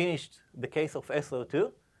basically finished the case of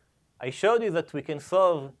SO2. I showed you that we can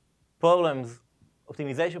solve problems,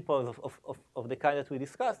 optimization problems of the kind that we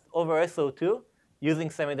discussed over SO2 using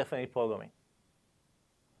semi-definite programming.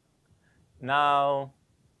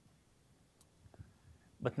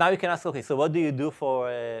 But now you can ask, OK, so what do you do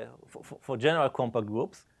for general compact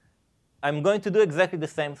groups? I'm going to do exactly the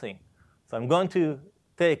same thing. So I'm going to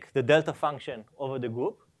take the delta function over the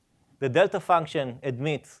group. The delta function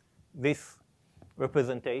admits this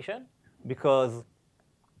representation because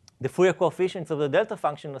the Fourier coefficients of the delta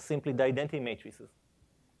function are simply the identity matrices.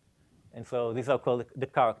 And so these are called the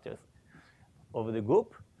characters over the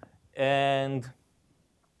group. And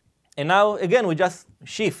now, again, we just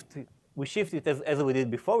shift. We shift it as we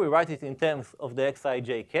did before. We write it in terms of the xi,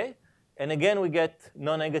 j, k. And again, we get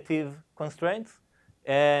non-negative constraints.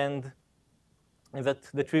 And that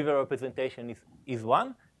the trivial representation is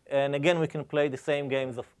 1. And again, we can play the same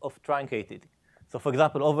games of truncated. So for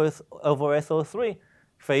example, over SO3,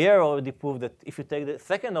 Fayet already proved that if you take the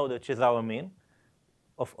second order Cheshire mean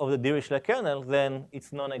of the Dirichlet kernel, then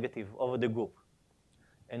it's non-negative over the group.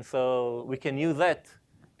 And so we can use that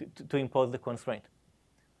to impose the constraint.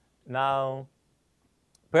 Now,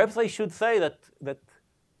 perhaps I should say that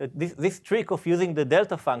this trick of using the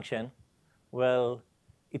delta function, well,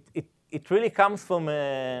 it really comes from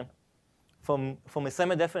a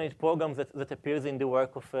semi-definite program that appears in the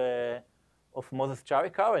work of Moses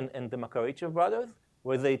Charikar and the Makarichev brothers,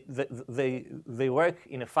 where they work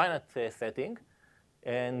in a finite setting,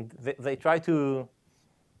 and they try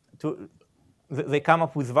they come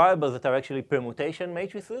up with variables that are actually permutation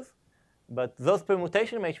matrices. But those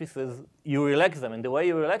permutation matrices, you relax them. And the way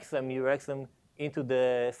you relax them into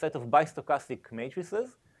the set of bistochastic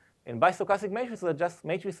matrices. And bistochastic matrices are just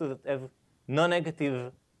matrices that have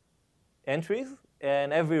non-negative entries.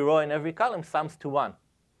 And every row and every column sums to 1.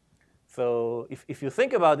 So if you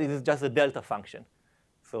think about it, it's just a delta function.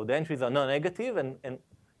 So the entries are non-negative.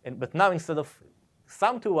 But now instead of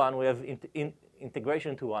sum to 1, we have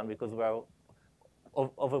integration to 1, because we are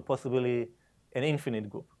over possibly an infinite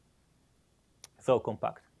group. So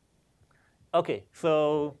compact. OK,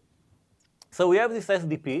 so we have this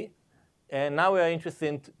SDP. And now we are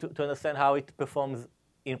interested to understand how it performs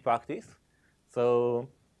in practice. So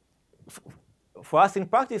for us in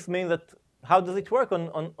practice means that how does it work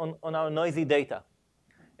on our noisy data?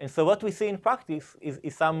 And so what we see in practice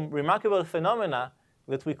is some remarkable phenomena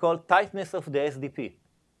that we call tightness of the SDP.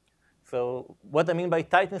 So what I mean by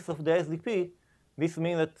tightness of the SDP, this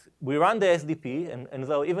means that we run the SDP, and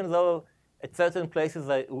so even though at certain places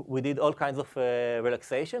we did all kinds of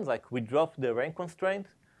relaxations, like we dropped the rank constraint,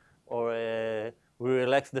 or we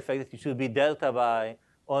relaxed the fact that it should be delta by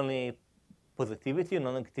only positivity,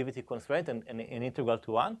 non-negativity constraint, and integral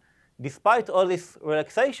to 1. Despite all these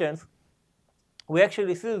relaxations, we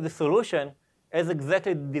actually see that the solution has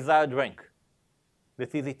exactly the desired rank.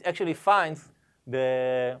 That is, it actually finds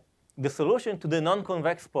the solution to the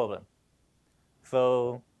non-convex problem.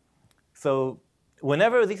 So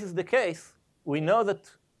whenever this is the case, we know that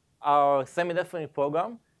our semi-definite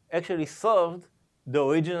program actually solved the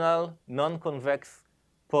original non-convex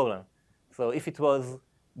problem. So if it was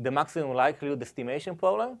the maximum likelihood estimation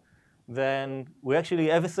problem, then we actually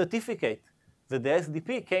have a certificate that the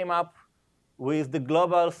SDP came up with the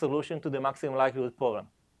global solution to the maximum likelihood problem.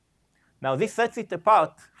 Now, this sets it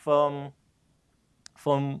apart from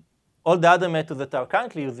all the other methods that are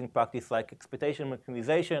currently used in practice, like expectation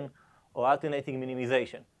maximization or alternating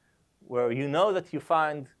minimization, where you know that you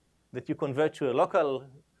find that you convert to a local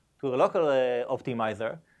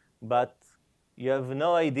optimizer, but you have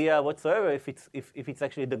no idea whatsoever if it's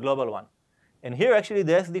actually the global one. And here, actually,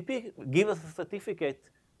 the SDP gives us a certificate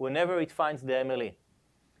whenever it finds the MLE.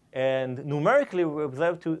 And numerically, we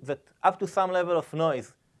observe that up to some level of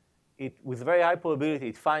noise, with very high probability,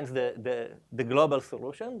 it finds the global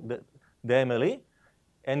solution, the MLE.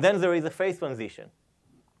 And then there is a phase transition,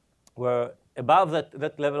 where above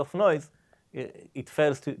that level of noise, it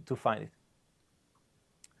fails to find it.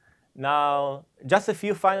 Now, just a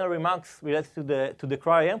few final remarks related to the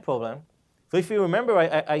cryo-EM problem. So if you remember,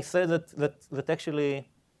 I said that actually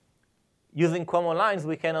using common lines,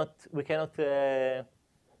 we cannot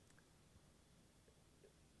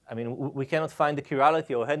find the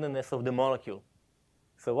chirality or handedness of the molecule.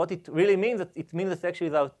 So what it really means, it means that actually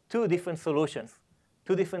there are two different solutions,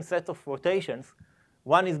 two different sets of rotations.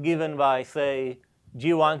 One is given by, say,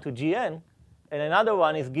 G1 to Gn, and another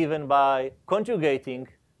one is given by conjugating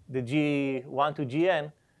the G1 to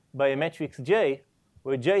Gn by a matrix J,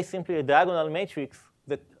 where J is simply a diagonal matrix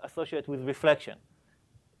that associates with reflection.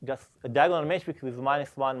 Just a diagonal matrix with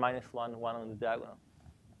 -1, -1, 1 on the diagonal.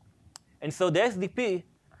 And so the SDP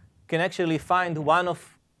can actually find one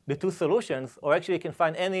of the two solutions, or actually can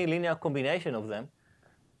find any linear combination of them,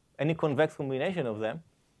 any convex combination of them.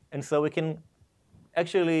 And so we can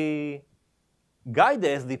actually guide the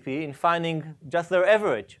SDP in finding just their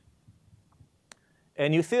average.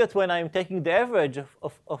 And you see that when I'm taking the average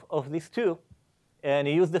of these two, and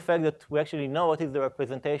you use the fact that we actually know what is the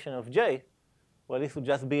representation of J, well, this would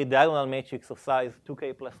just be a diagonal matrix of size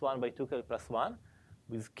 2k plus 1 by 2k plus 1,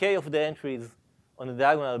 with k of the entries on the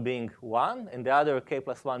diagonal being 1, and the other k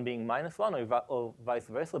plus 1 being -1, or vice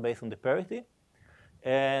versa, based on the parity.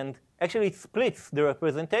 And actually, it splits the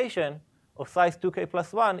representation of size 2k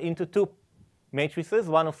plus 1 into two matrices,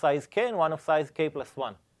 one of size k and one of size k plus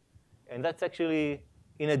 1. And that's actually,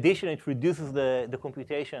 in addition, it reduces the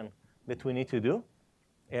computation that we need to do.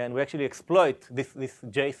 And we actually exploit this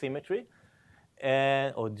J symmetry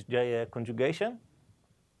or J conjugation.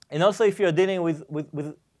 And also, if you're dealing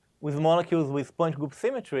with molecules with point group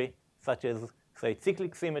symmetry, such as, say,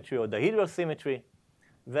 cyclic symmetry or dihedral symmetry,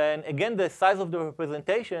 then again, the size of the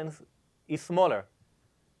representations is smaller.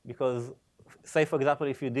 Because, say, for example,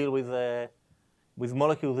 if you deal with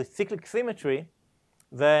molecules with cyclic symmetry,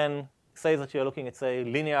 then say that you're looking at, say,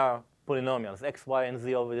 linear polynomials, x, y, and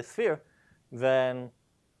z over the sphere, then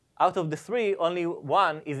out of the three, only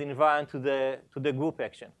one is invariant to the group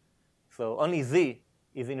action. So only z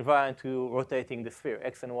is invariant to rotating the sphere.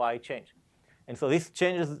 X and y change. And so this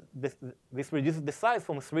changes, this reduces the size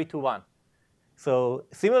from 3 to 1. So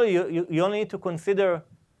similarly, you only need to consider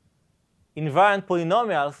invariant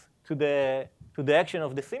polynomials to the action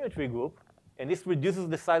of the symmetry group, and this reduces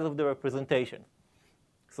the size of the representation.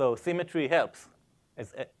 So symmetry helps,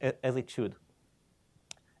 as it should.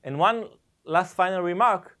 And one last final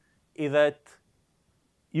remark is that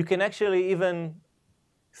you can actually even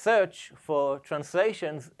search for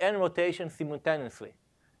translations and rotations simultaneously.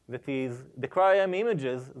 That is, the cryo-EM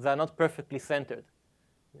images, they are not perfectly centered.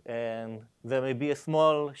 And there may be a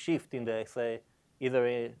small shift in the, say,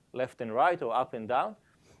 either left and right or up and down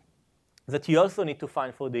that you also need to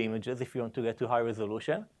find for the images if you want to get to high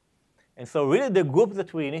resolution. And so really the group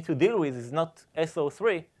that we need to deal with is not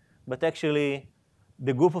SO3, but actually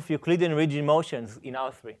the group of Euclidean rigid motions in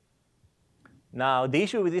R3. Now, the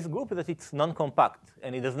issue with this group is that it's non-compact,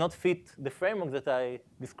 and it does not fit the framework that I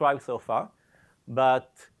described so far.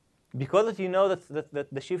 But because that you know that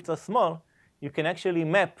the shifts are small, you can actually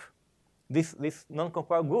map this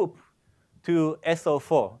non-compact group to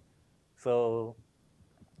SO4. So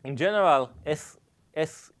in general,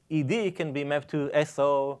 SED can be mapped to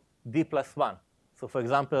SOD plus 1. So for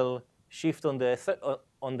example, shift on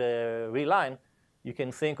the real line, you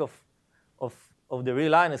can think of the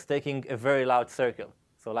real line as taking a very large circle.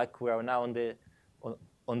 So like we are now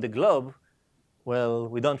on the globe, well,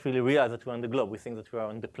 we don't really realize that we're on the globe. We think that we're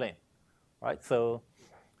on the plane, right? So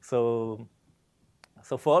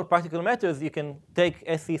for all practical matters, you can take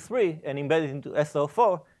SE3 and embed it into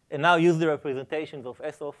SO4, and now use the representations of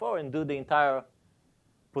SO4 and do the entire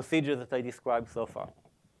procedure that I described so far.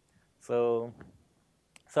 So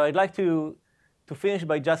I'd like to finish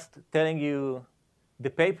by just telling you the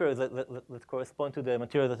papers that correspond to the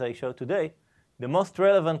material that I showed today. The most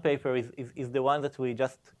relevant paper is the one that we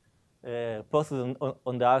just posted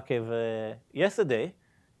on the archive yesterday.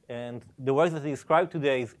 And the work that I described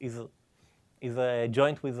today is a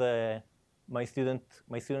joint with my students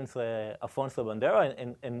Afonso Bandera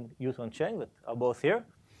and Yuton Cheng that are both here.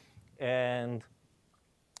 And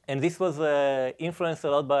this was influenced a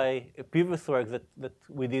lot by previous work that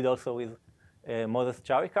we did also with Moses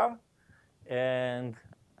Charikar. And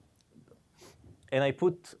I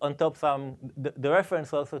put on top the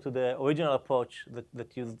reference also to the original approach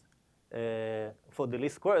that used for the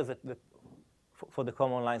least squares for the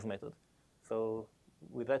common lines method. So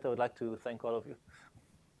with that, I would like to thank all of you.